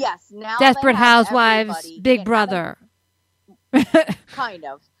 Catfish. Well, yes, now Desperate Housewives, Big Brother. Kind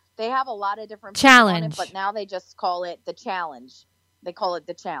of. They have a lot of different people on Challenge. it, but now they just call it the challenge. They call it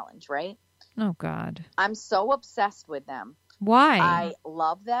the challenge, right? Oh God. I'm so obsessed with them. Why? I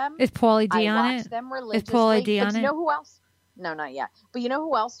love them. Is Paulie D I on watch it? them Is religiously. Paulie D but on you it? know who else? No, not yet. But you know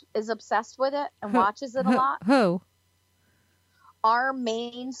who else is obsessed with it and watches it a lot? Who? Our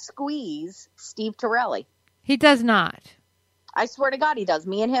main squeeze, Steve Torelli. He does not. I swear to God, he does.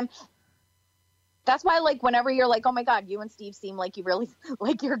 Me and him. That's why, like, whenever you're like, "Oh my God, you and Steve seem like you really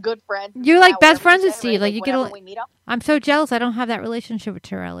like you're good friends." You're like Now, best whatever friends you with say, Steve. right? Like you get. whenever we meet up. I'm so jealous. I don't have that relationship with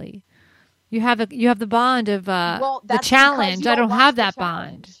Torelli. You have the bond of the Well, that's because challenge. you I don't watch have the that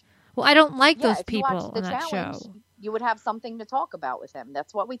challenge. bond. Well, I don't like Yeah, those if you watch people the on that challenge, show. you would have something to talk about with him.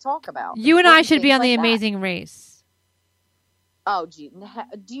 That's what we talk about. You and I Important should be things on The like that. Amazing Race. Oh, gee.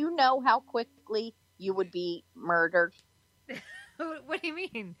 Do you know how quickly you would be murdered? What do you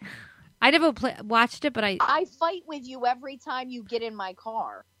mean? I never watched it, but I fight with you every time you get in my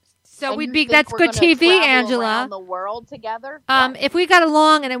car. So And we'd you be. think That's we're good gonna TV, travel Angela. around the world together. Yes. If we got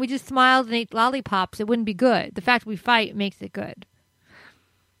along and then we just smiled and ate lollipops, it wouldn't be good. The fact we fight makes it good.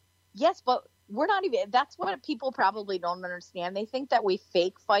 Yes, but we're not even. That's what people probably don't understand. They think that we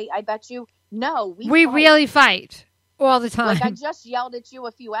fake fight. I bet you. No, We fight. really fight all the time. Like I just yelled at you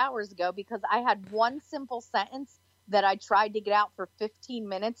a few hours ago because I had one simple sentence that I tried to get out for 15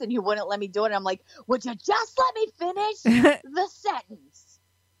 minutes and you wouldn't let me do it. And I'm like, would you just let me finish the sentence?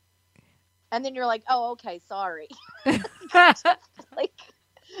 And then you're like, oh, okay, sorry. Like,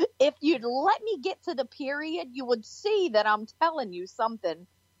 if you'd let me get to the period, you would see that I'm telling you something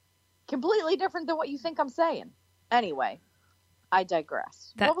completely different than what you think I'm saying. Anyway, I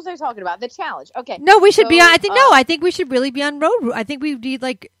digress. What was I talking about? The challenge. Okay. No, we should be on. I think we should really be on Road. I think we need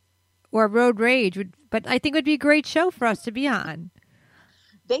or Road Rage. But I think it would be a great show for us to be on.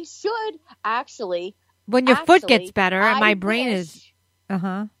 They should actually. When your foot gets better and my brain is.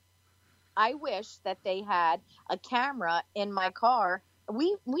 I wish that they had a camera in my car.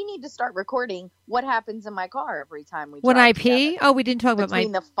 We need to start recording what happens in my car every time we when drive I pee. together. Oh, we didn't talk about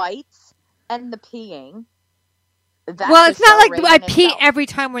Between the fights and the peeing. Well, it's not like I pee itself. every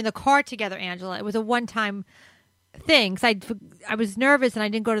time we're in the car together, Angela. It was a one-time thing. 'Cause I was nervous and I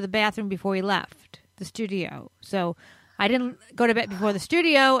didn't go to the bathroom before we left the studio. So I didn't go to bed before the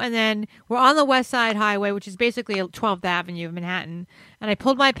studio, and then we're on the West Side Highway, which is basically 12th Avenue of Manhattan, and I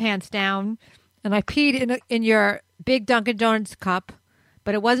pulled my pants down, and I peed in your big Dunkin' Donuts cup,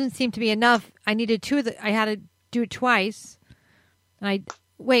 but it seemed to be enough. I needed I had to do it twice. And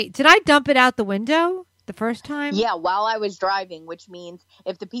did I dump it out the window the first time? Yeah, while I was driving, which means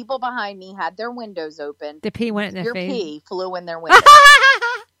if the people behind me had their windows open, the pee went in their your face. pee flew in their window.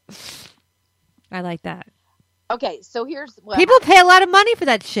 I like that. Okay, so here's what people pay a lot of money for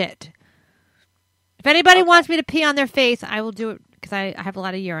that shit. If anybody wants me to pee on their face, I will do it because I have a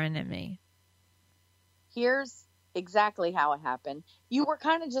lot of urine in me. Here's exactly how it happened. You were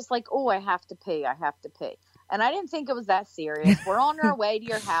kind of just like, oh, I have to pee. And I didn't think it was that serious. We're on our way to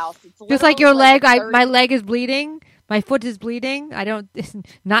your house. It's just like your leg. My leg is bleeding. My foot is bleeding. It's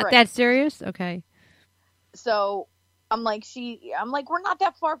not that serious. Okay. So I'm like, we're not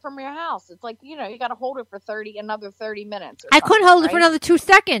that far from your house. It's like, you got to hold it for another 30 minutes. I couldn't hold it for another 2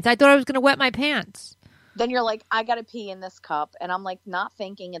 seconds. I thought I was going to wet my pants. Then you're like, I got to pee in this cup. And I'm like, not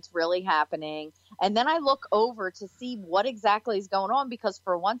thinking it's really happening. And then I look over to see what exactly is going on because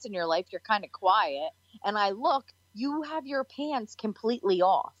for once in your life, you're kind of quiet. And I look, you have your pants completely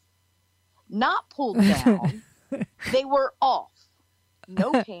off. Not pulled down. They were off.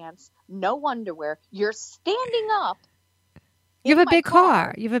 No pants, no underwear. You're standing up. You have a big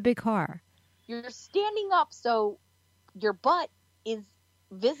car. You have a big car. You're standing up so your butt is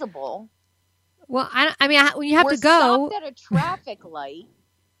visible. Well, I mean, when you have to go. We're stopped at a traffic light.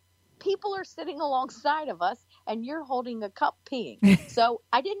 People are sitting alongside of us, and you're holding a cup peeing. So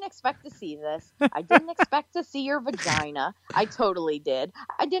I didn't expect to see this. I didn't expect to see your vagina. I totally did.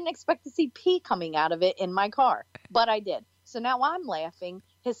 I didn't expect to see pee coming out of it in my car, but I did. So now I'm laughing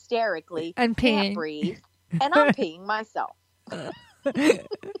hysterically and peeing. Can't breathe, and I'm peeing myself. And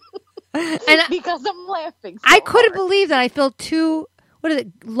because I'm laughing so I couldn't hard. believe that I filled 2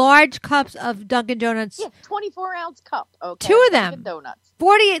 large cups of Dunkin' Donuts. Yeah, 24-ounce cup. Okay, 2 of them. Dunkin' Donuts.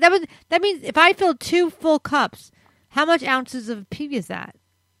 48. That means if I filled 2 full cups, how much ounces of pee is that?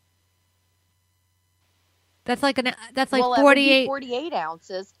 That's like 48. 48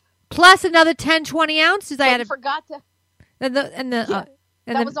 ounces plus another 10, 20 ounces. I forgot to.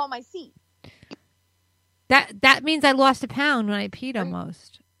 That was on my seat. That means I lost a pound when I peed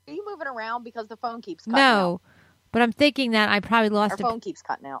almost. Are you moving around because the phone keeps cutting out? No, but I'm thinking that I probably lost. Our phone keeps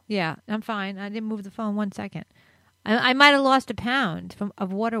cutting out. Yeah, I'm fine. I didn't move the phone 1 second. I might have lost a pound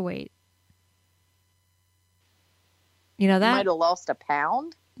of water weight. You know You that? might have lost a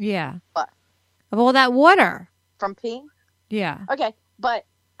pound. Yeah. What? Of all that water. From peeing? Yeah. Okay, but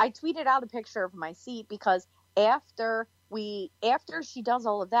I tweeted out a picture of my seat because after she does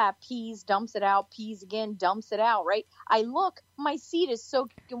all of that, pees, dumps it out, pees again, dumps it out, right? I look, my seat is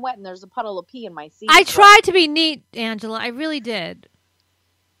soaking wet and there's a puddle of pee in my seat. I tried to be neat, Angela. I really did.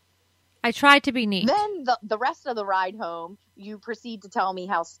 I tried to be neat. Then the rest of the ride home, you proceed to tell me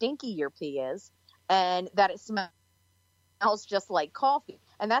how stinky your pee is and that it smells just like coffee.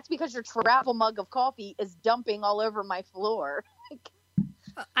 And that's because your travel mug of coffee is dumping all over my floor.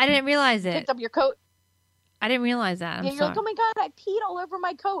 I didn't realize it. Picked up your coat. I didn't realize that. I'm You're sorry. like, oh my God, I peed all over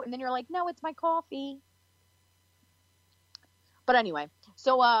my coat. And then you're like, no, it's my coffee. But anyway,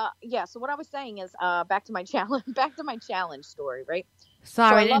 so what I was saying is back to my challenge story, right? Sorry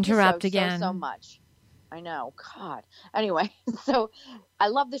So to I love the interrupt show again. so much. I know. God. Anyway, so I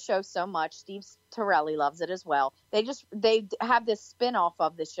love the show so much. Steve Torelli loves it as well. They have this spin-off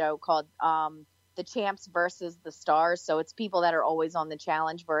of the show called The Champs versus the Stars. So it's people that are always on the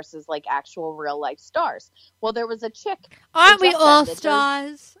challenge versus like actual real life stars. Well, there was a chick. Aren't we just all ended.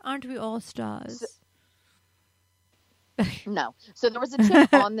 stars? Aren't we all stars? No. So there was a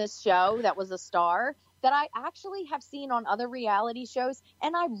chick on this show that was a star that I actually have seen on other reality shows,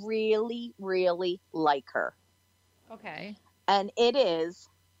 and I really, really like her. Okay. And it is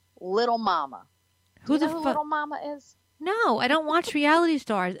Little Mama. Who Do you the know who fuck? Little Mama is? No, I don't watch reality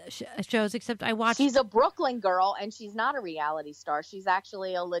stars shows except I watch. She's a Brooklyn girl, and she's not a reality star. She's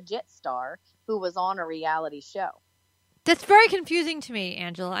actually a legit star who was on a reality show. That's very confusing to me,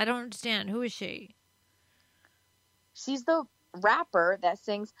 Angela. I don't understand. Who is she? She's the rapper that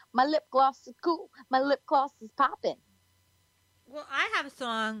sings, "My lip gloss is cool, my lip gloss is popping." Well, I have a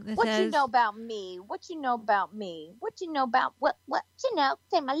song that What says. you know about me? What you know about me? What you know about what you know?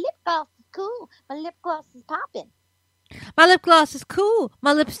 Say my lip gloss is cool, my lip gloss is popping. My lip gloss is cool.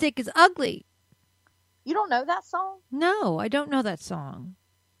 My lipstick is ugly. You don't know that song? No, I don't know that song.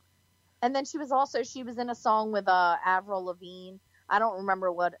 And then she was in a song with Avril Lavigne. I don't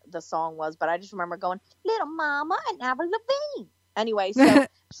remember what the song was, but I just remember going, Little Mama and Avril Lavigne. Anyway, so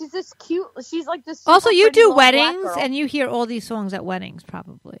she's this cute, she's like this super Also, you pretty do little black weddings, girl, and you hear all these songs at weddings,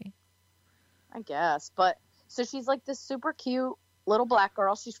 probably. I guess. But so she's like this super cute little black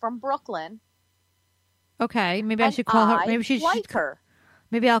girl. She's from Brooklyn. Okay, maybe I And should call her. I Maybe she like should. her.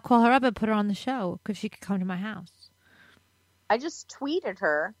 Maybe I'll call her up and put her on the show because she could come to my house. I just tweeted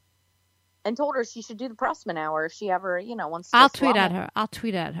her and told her she should do the Prussman Hour if she ever, wants to. I'll tweet swallow. at her. I'll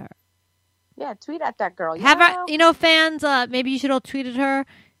tweet at her. Yeah, tweet at that girl. Have her, fans. Maybe you should all tweet at her,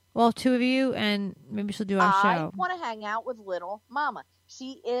 all two of you, and maybe she'll do our I show. want to hang out with Little Mama.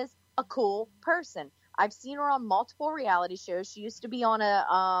 She is a cool person. I've seen her on multiple reality shows. She used to be on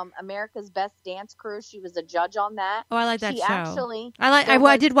a America's Best Dance Crew. She was a judge on that. Oh, I like that She show. actually,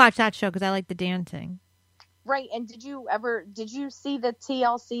 I did watch that show because I like the dancing. right. And did you see the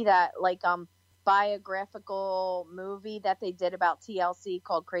TLC that biographical movie that they did about TLC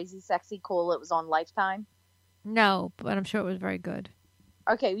called Crazy Sexy Cool? It was on Lifetime. No, but I'm sure it was very good.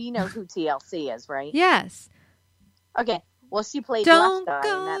 Okay, you know who TLC is, right? Yes. Okay. Well, she played Don't Left Eye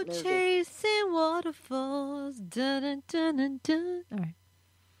in go that movie. chasing waterfalls. Dun, dun, dun, dun, dun. All right.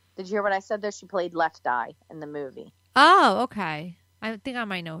 Did you hear what I said there? She played Left Eye in the movie. Oh, okay. I think I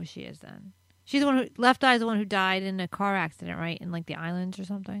might know who she is then. She's the one who Left Eye is the one who died in a car accident, right? In like the islands or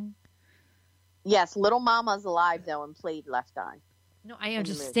something. Yes, Little Mama's alive though and played Left Eye. No, I the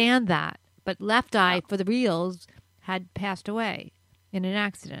understand that, but Left Eye for the reals had passed away in an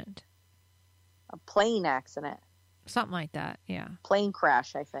accident, A plane accident, something like that. Yeah, plane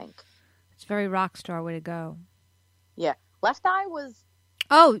crash, I think. it's a very rock star way to go. Yeah, Left Eye was.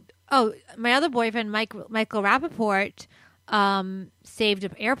 Oh, my other boyfriend, Michael Rappaport, saved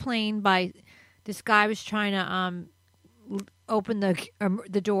an airplane by this guy was trying to open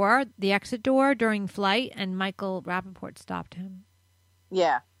the door, the exit door during flight, and Michael Rappaport stopped him.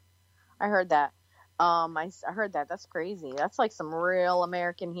 Yeah, I heard that. I heard that. That's crazy. That's like some real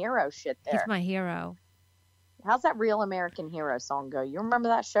American hero shit there. He's my hero. How's that real American hero song go? You remember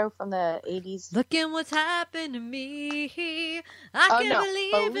that show from the 80s? Look at what's happened to me. I can't no.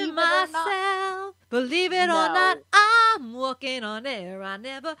 believe Believe in it or not. myself. Believe it or No. not, I'm walking on air. I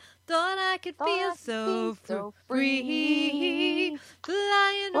never thought I could Thought feel I could so be so free. free.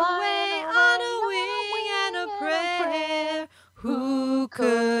 Flying away on a wing and a prayer. Who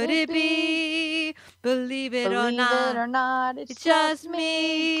could it be? Believe it or not, it's just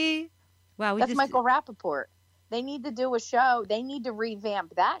me. Wow, That's Michael Rappaport. They need to do a show. They need to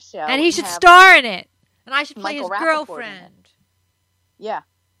revamp that show. and he should have- star in it. And I should play Michael his Rappaport in it. girlfriend. Yeah,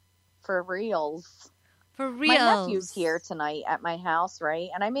 for reals. For real. My nephew's here tonight at my house, right?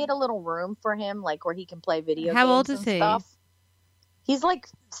 And I made a little room for him, like where he can play video How games old is and he? stuff. He's like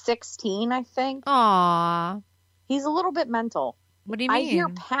 16, I think. Aw. He's a little bit mental. What do you mean? I hear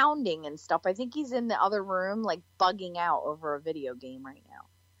pounding and stuff. I think he's in the other room, like bugging out over a video game right now.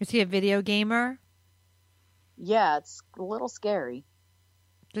 Is he a video gamer? Yeah, it's a little scary.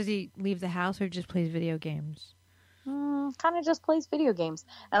 Does he leave the house or just plays video games? Kind of just plays video games.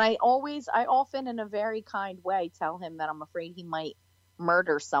 And I often in a very kind way tell him that I'm afraid he might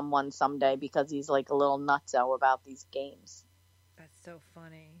murder someone someday because he's like a little nutso about these games. That's so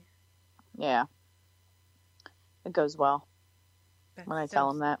funny. Yeah. It goes well when I tell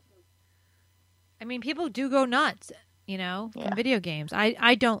him that. I mean, people do go nuts, you know, Yeah. from video games.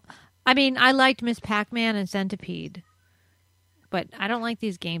 I don't. I mean, I liked Miss Pac-Man and Centipede, but I don't like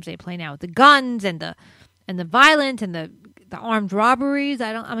these games they play now with the guns and the violence and the armed robberies.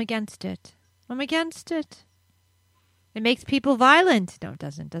 I'm against it. I'm against it. It makes people violent. No, it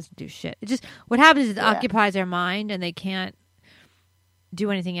doesn't. It doesn't do shit. It just what happens is it occupies their mind and they can't do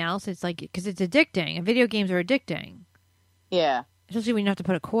anything else. It's like because it's addicting. And video games are addicting. Yeah. Especially when you have to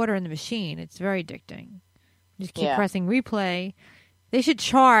put a quarter in the machine. It's very addicting. You just keep Yeah. pressing replay. They should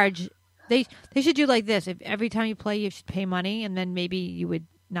charge. They should do like this. If every time you play, you should pay money, and then maybe you would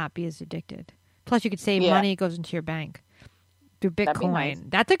not be as addicted. Plus, you could save money. It goes into your bank through Bitcoin. That'd be nice.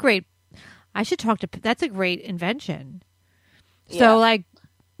 That's a great. I should talk to. That's a great invention. Yeah. So, like,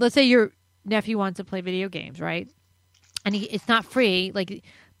 let's say your nephew wants to play video games, right? And it's not free, like,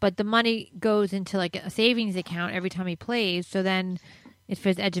 but the money goes into like a savings account every time he plays. So then it's for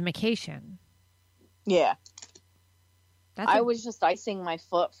his education. Yeah. That's I was just icing my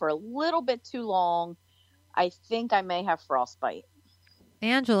foot for a little bit too long. I think I may have frostbite.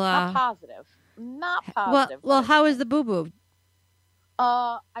 Angela. Not positive. Not positive. Well, how is the boo boo?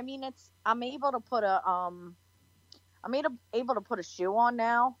 I mean, I'm able to put a shoe on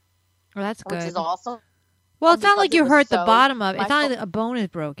now, Oh, that's good. which is awesome. Well, it's not because like it you was hurt the so- bottom of it. my It's not foot- like a bone is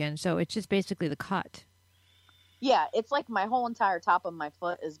broken, so it's just basically the cut. Yeah, it's like my whole entire top of my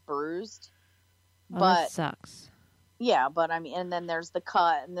foot is bruised. Oh, But that sucks. yeah, but I mean, and then there's the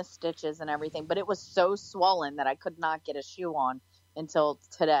cut and the stitches and everything. But it was so swollen that I could not get a shoe on until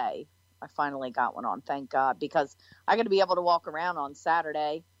today. I finally got one on, thank God, because I got to be able to walk around on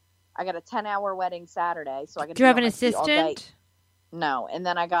Saturday. I got a 10-hour wedding Saturday, so I got. Do you have an assistant? No, and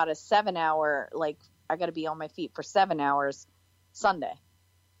then I got a 7-hour. Like I got to be on my feet for 7 hours Sunday.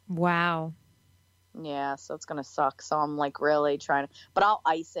 Wow. Yeah, so it's gonna suck. So I'm like really trying to, but I'll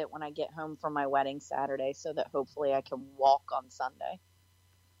ice it when I get home from my wedding Saturday, so that hopefully I can walk on Sunday.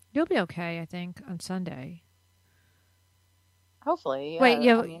 You'll be okay, I think, on Sunday. Hopefully. Yeah. Wait,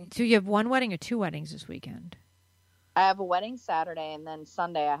 I mean, so you have one wedding or two weddings this weekend? I have a wedding Saturday, and then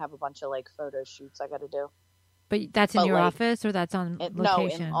Sunday I have a bunch of like photo shoots I got to do. But that's in But, your like, office or that's on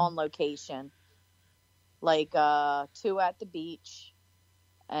location? on location. Like 2 at the beach,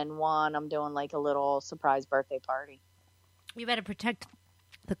 and 1 I'm doing like a little surprise birthday party. You better protect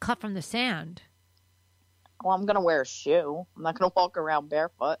the cut from the sand. Well, I'm gonna wear a shoe. I'm not gonna walk around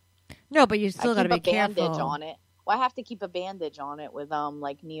barefoot. No, but you still I got to keep be a careful. bandage on it. Well, I have to keep a bandage on it with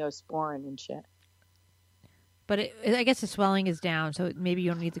like Neosporin and shit. But I guess the swelling is down, so maybe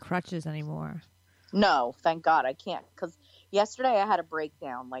you don't need the crutches anymore. No, thank God I can't. Because yesterday I had a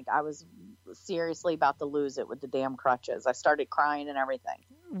breakdown. Like I was seriously about to lose it with the damn crutches. I started crying and everything.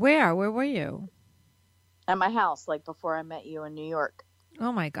 Where? Where were you? At my house, like before I met you in New York.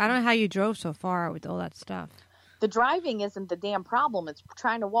 Oh my God! I don't know how you drove so far with all that stuff. The driving isn't the damn problem. It's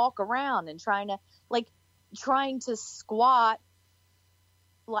trying to walk around and trying to squat,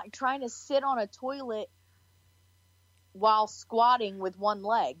 like trying to sit on a toilet while squatting with one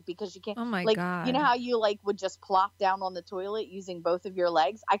leg because you can't. Oh my like, God! You know how you like would just plop down on the toilet using both of your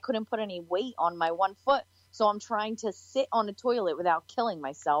legs? I couldn't put any weight on my one foot, so I'm trying to sit on a toilet without killing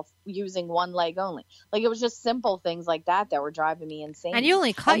myself using one leg only. Like it was just simple things like that that were driving me insane. And you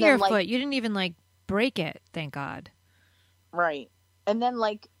only cut And then, your like- foot. You didn't even like break it. Thank God. Right. And then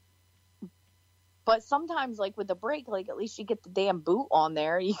but sometimes like with the brake, like at least you get the damn boot on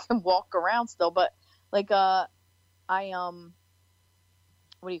there. You can walk around still. But like what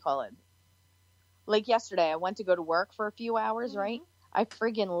do you call it? Like yesterday I went to go to work for a few hours, right? I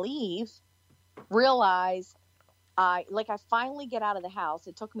friggin' leave, realize I finally get out of the house.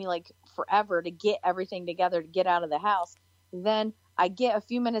 It took me like forever to get everything together to get out of the house. Then I get a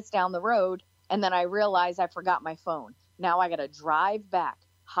few minutes down the road and then I realize I forgot my phone. Now I got to drive back,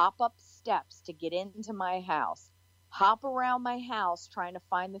 hop up steps to get into my house, hop around my house trying to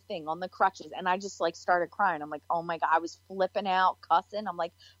find the thing on the crutches. And I just like started crying. I'm like, oh my God, I was flipping out, cussing. I'm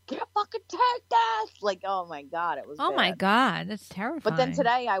like, can't fucking take this. Like, oh my God, it was Oh bad. my God, that's terrifying. But then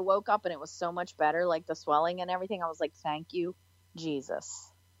today I woke up and it was so much better, like the swelling and everything. I was like, thank you,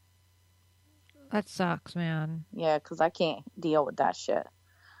 Jesus. That sucks, man. Yeah, because I can't deal with that shit.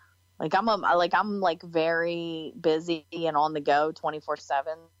 Like I'm very busy and on the go 24/7.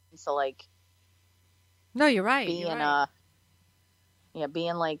 So like, No, you're right. being you're right.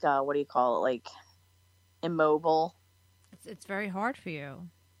 being like what do you call it, like immobile. It's very hard for you.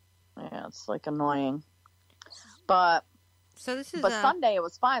 Yeah, it's like annoying. But So this is Sunday it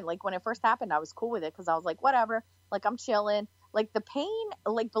was fine. Like when it first happened, I was cool with it because I was like, whatever. Like I'm chilling. Like the pain,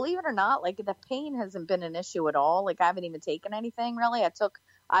 like believe it or not, like the pain hasn't been an issue at all. Like I haven't even taken anything really. I took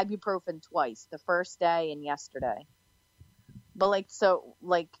ibuprofen twice, the first day and yesterday. But like so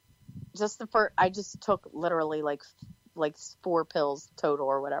like just the first, I just took literally like 4 pills total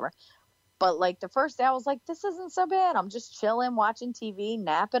or whatever. But like the first day I was like, this isn't so bad. I'm just chilling, watching TV,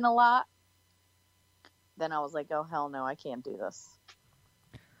 napping a lot. Then I was like, oh hell no, I can't do this.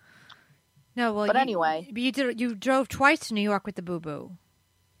 no. Well, But anyway. you drove twice to New York with the boo boo.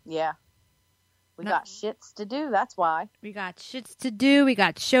 Yeah. We No. got shits to do, that's why. We got shits to do. We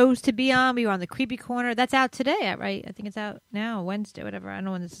got shows to be on. We were on the Creepy Corner. That's out today, right? I think it's out now, Wednesday, whatever. I don't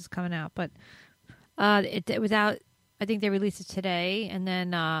know when this is coming out, but it was out. I think they released it today, and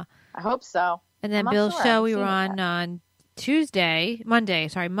then I hope so. and then I'm not Bill's sure. I show haven't we seen were it on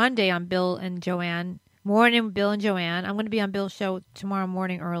Monday on Bill and Joanne. Morning, Bill and Joanne. I'm going to be on Bill's show tomorrow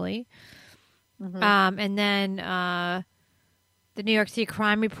morning early. Mm-hmm. And then the New York City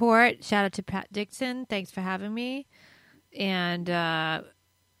Crime Report. Shout out to Pat Dixon. Thanks for having me. And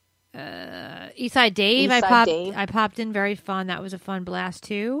Eastside Dave. Eastside Dave. I popped in. Very fun. That was a fun blast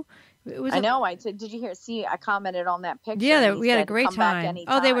too. It was I know. Did you hear? See, I commented on that picture. Yeah, and he we had a said, great "Come back time.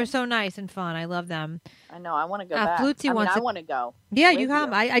 anytime." Oh, they were so nice and fun. I love them. I know. I want to go back. Flutzy wants I to- want to go. Yeah, with you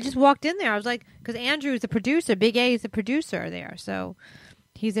come. I just walked in there. I was like, because Andrew is the producer. Big A is the producer there, so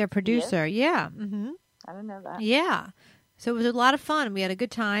he's their producer. Yeah. Mm-hmm. I didn't know that. Yeah. So it was a lot of fun. We had a good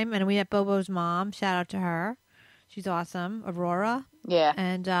time, and we had Bobo's mom. Shout out to her. She's awesome, Aurora. Yeah.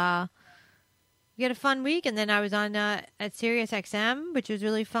 And we had a fun week. And then I was on at Sirius XM, which was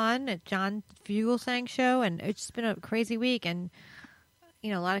really fun, at John Fugelsang show. And it's just been a crazy week, and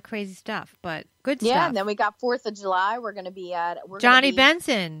a lot of crazy stuff, but good stuff. Yeah, and then we got 4th of July. We're going to be at Johnny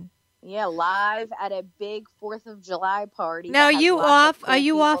Benson. Yeah, live at a big 4th of July party. Now, that are has you lots off? of cool Are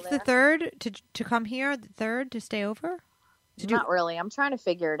you people off the there. 3rd to come here? The 3rd to stay over? Not really. I'm trying to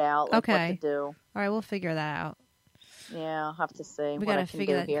figure it out. Like, Okay. What to do. All right, we'll figure that out. Yeah, I'll have to see We what got I to can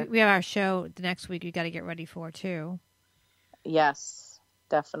figure do that. here. We have our show the next week. We got to get ready for too. Yes,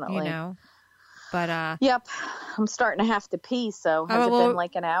 definitely. But Yep, I'm starting to have to pee. So has it well, been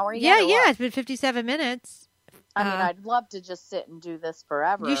like an hour yet? yeah, or what? it's been 57 minutes. I mean, I'd love to just sit and do this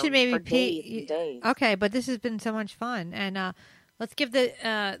forever. You should maybe for pee. days and days. Okay, but this has been so much fun, and let's give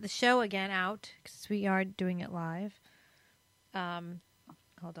the show again out because we are doing it live.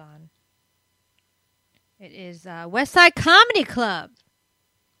 Hold on. It is West Side Comedy Club.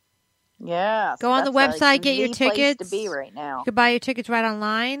 Yes. Go on the that's, website, like, get your the place tickets. to be right now. You can buy your tickets right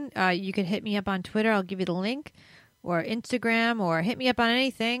online. You can hit me up on Twitter. I'll give you the link, or Instagram, or hit me up on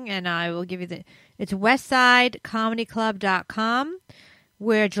anything, and I will give you the. It's westsidecomedyclub.com.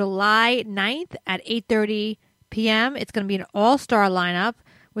 We're July 9th at 8:30 p.m. It's going to be an all-star lineup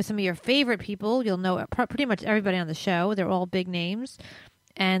with some of your favorite people. You'll know pretty much everybody on the show. They're all big names,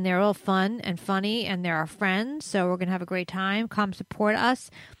 and they're all fun and funny, and they're our friends. So we're going to have a great time. Come support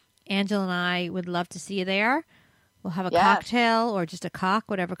us. Angela and I would love to see you there. We'll have a cocktail or just a cock,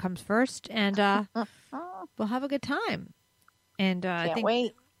 whatever comes first, and we'll have a good time. And I think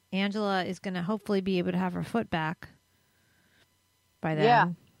wait. Angela is going to hopefully be able to have her foot back by then. Yeah.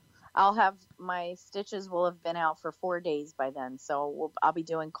 I'll have my stitches will have been out for 4 days by then, so I'll be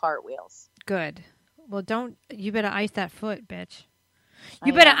doing cartwheels. Good. Well, you better ice that foot, bitch. I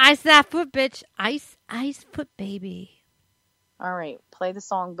You better am. ice that foot, bitch. Ice foot, baby. All right, play the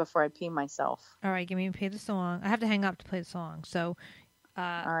song before I pee myself. All right, give me play the song. I have to hang up to play the song. So,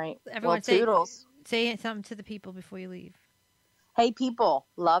 All right. everyone well, toodles. say something to the people before you leave. Hey, people,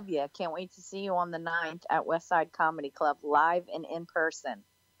 love you. Can't wait to see you on the 9th at Westside Comedy Club, live and in person.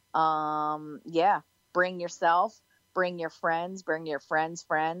 Yeah, bring yourself, bring your friends, bring your friends'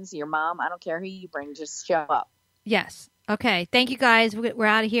 friends, your mom. I don't care who you bring, just show up. Yes. Okay. Thank you, guys. We're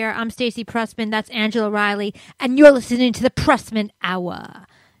out of here. I'm Stacey Prussman. That's Angela Riley. And you're listening to the Prussman Hour.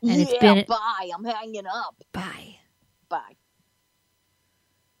 And yeah, it's been... bye. I'm hanging up. Bye. Bye.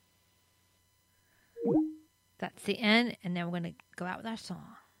 That's the end, and then we're going to go out with our song.